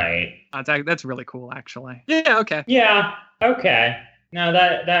second. Right. That's really cool, actually. Yeah. Okay. Yeah. Okay. No,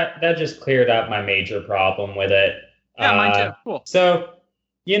 that just cleared up my major problem with it. Yeah, mine too. Cool. So,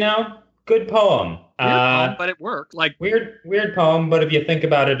 good poem. Weird poem, but it worked. Like weird poem, but if you think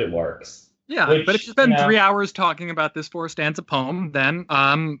about it, it works. Yeah, but if you spend 3 hours talking about this 4-stanza poem, then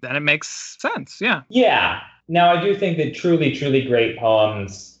it makes sense. Yeah. Yeah. Now, I do think that truly, truly great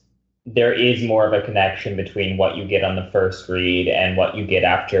poems, there is more of a connection between what you get on the first read and what you get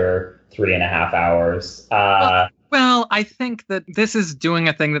after 3.5 hours. Well, I think that this is doing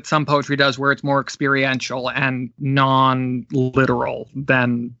a thing that some poetry does where it's more experiential and non-literal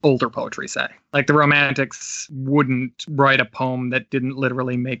than older poetry, say. Like the Romantics wouldn't write a poem that didn't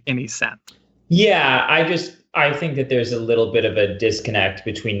literally make any sense. Yeah, I think that there's a little bit of a disconnect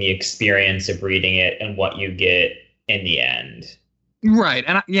between the experience of reading it and what you get in the end. Right.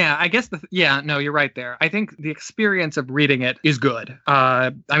 And I guess no, you're right there. I think the experience of reading it is good.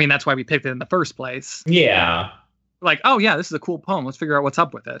 I mean, that's why we picked it in the first place. Yeah. Like, oh yeah, this is a cool poem. Let's figure out what's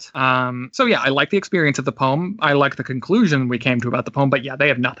up with it. So yeah, I like the experience of the poem. I like the conclusion we came to about the poem, but yeah, they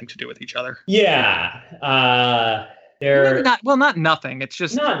have nothing to do with each other. Yeah. They're not nothing. It's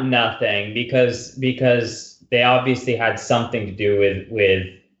just not nothing because they obviously had something to do with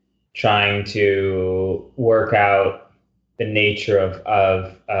trying to work out the nature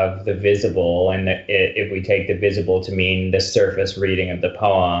of the visible, and if we take the visible to mean the surface reading of the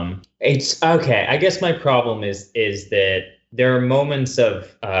poem, it's okay. I guess my problem is that there are moments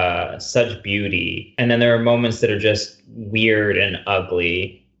of such beauty, and then there are moments that are just weird and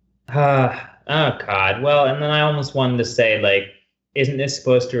ugly. Oh, God. Well, and then I almost wanted to say, like, isn't this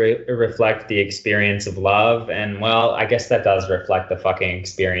supposed to reflect the experience of love? And, well, I guess that does reflect the fucking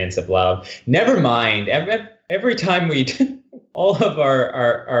experience of love. Never mind. Every time we all of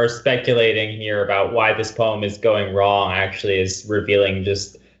our speculating here about why this poem is going wrong actually is revealing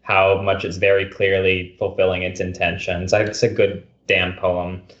just how much it's very clearly fulfilling its intentions. It's a good damn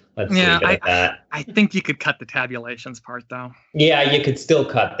poem. Let's leave it at that. I think you could cut the tabulations part, though. Yeah, you could still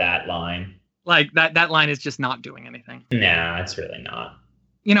cut that line. Like, that line is just not doing anything. Nah, it's really not.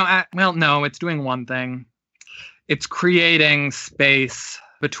 No, it's doing one thing. It's creating space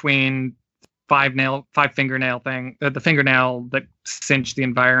between the fingernail that cinch the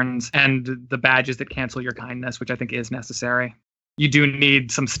environs and the badges that cancel your kindness, which I think is necessary. You do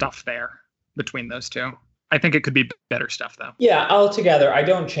need some stuff there between those two. I think it could be better stuff, though. Yeah, altogether, I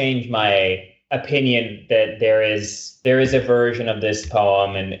don't change my opinion that there is a version of this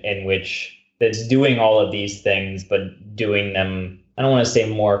poem in which that's doing all of these things, but doing them, I don't want to say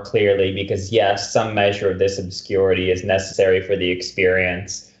more clearly, because yes, some measure of this obscurity is necessary for the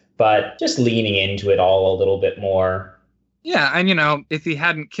experience, but just leaning into it all a little bit more. Yeah, and if he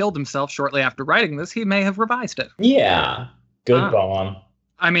hadn't killed himself shortly after writing this, he may have revised it. Yeah, good poem.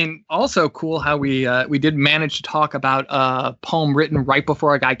 I mean, also cool how we did manage to talk about a poem written right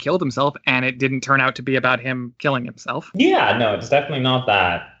before a guy killed himself, and it didn't turn out to be about him killing himself. Yeah, no, it's definitely not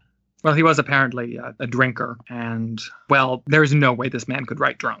that. Well, he was apparently a drinker, and, well, there's no way this man could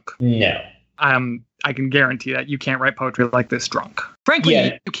write drunk. No. I can guarantee that you can't write poetry like this drunk. Frankly,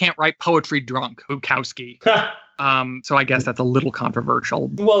 You can't write poetry drunk, Hukowski. So I guess that's a little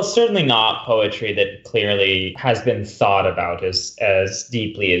controversial. Well, certainly not poetry that clearly has been thought about as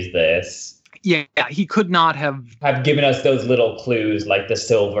deeply as this. Yeah, he could not have given us those little clues like the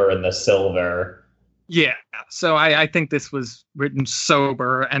silver and the silver. Yeah, so I think this was written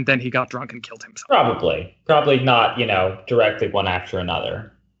sober, and then he got drunk and killed himself. Probably not, directly one after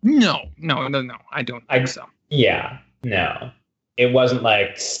another. No, I don't think so. Yeah, no. It wasn't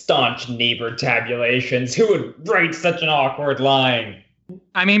like staunch neighbor tabulations. Who would write such an awkward line?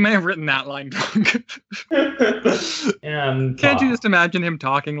 I mean, he may have written that line drunk. Can't you just imagine him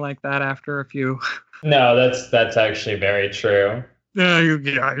talking like that after a few? No, that's actually very true.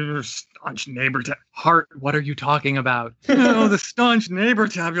 You're staunch neighbor Hart, what are you talking about? Oh, the staunch neighbor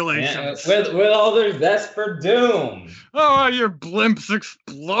tabulations. Yeah, with all their zest for doom. Oh, your blimp's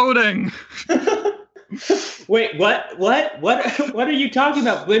exploding. Wait, what? What are you talking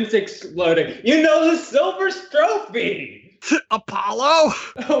about? Blimps exploding. You know the silver strophe. Apollo?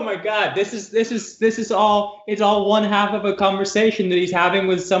 Oh my God! This is all. It's all one half of a conversation that he's having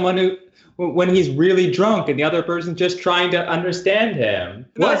with someone who, when he's really drunk, and the other person's just trying to understand him.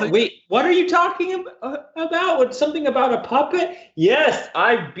 What? Wait, what are you talking about? What, something about a puppet? Yes,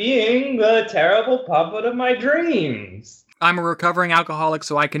 I'm being the terrible puppet of my dreams. I'm a recovering alcoholic,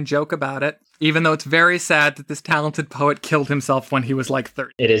 so I can joke about it, even though it's very sad that this talented poet killed himself when he was like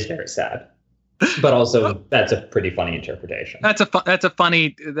 30. It is very sad. But also, that's a pretty funny interpretation. That's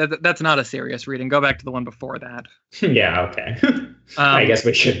not a serious reading. Go back to the one before that. Yeah, okay. I guess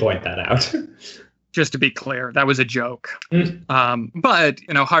we should point that out. Just to be clear, that was a joke. But,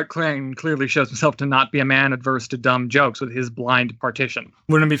 Hart Crane clearly shows himself to not be a man adverse to dumb jokes with his blind partition.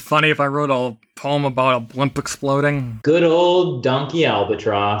 Wouldn't it be funny if I wrote a poem about a blimp exploding? Good old donkey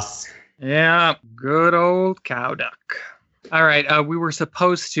albatross. Yeah, good old cow duck. All right, we were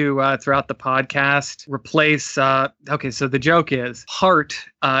supposed to, throughout the podcast, replace... so the joke is, heart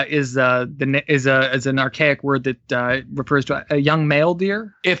is an archaic word that refers to a young male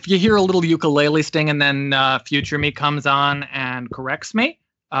deer. If you hear a little ukulele sting and then future me comes on and corrects me,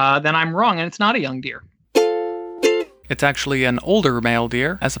 then I'm wrong, and it's not a young deer. It's actually an older male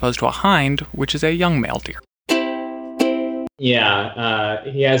deer, as opposed to a hind, which is a young male deer. Yeah,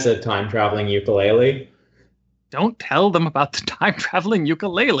 he has a time-traveling ukulele. Don't tell them about the time-traveling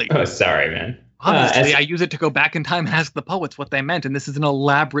ukulele. Oh, sorry, man. Obviously, I use it to go back in time and ask the poets what they meant, and this is an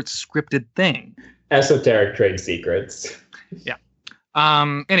elaborate scripted thing. Esoteric trade secrets. Yeah.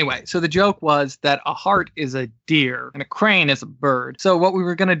 Anyway, so the joke was that a hart is a deer and a crane is a bird. So what we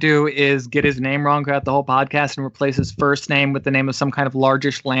were going to do is get his name wrong throughout the whole podcast and replace his first name with the name of some kind of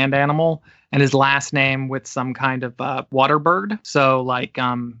largish land animal and his last name with some kind of water bird. So like,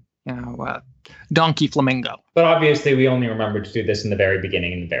 donkey flamingo. But obviously we only remembered to do this in the very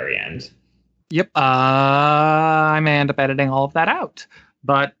beginning and the very end. Yep. I may end up editing all of that out,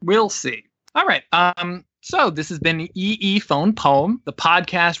 but we'll see. All right. So this has been EE Phone Poem, the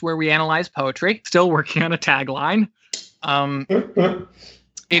podcast where we analyze poetry. Still working on a tagline.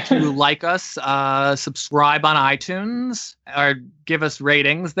 If you like us, subscribe on iTunes or give us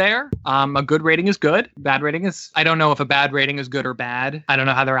ratings there. A good rating is good. Bad rating is... I don't know if a bad rating is good or bad. I don't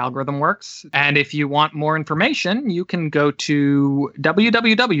know how their algorithm works. And if you want more information, you can go to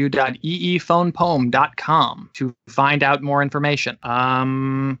www.eephonepoem.com to find out more information.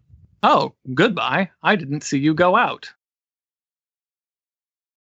 Oh, goodbye. I didn't see you go out.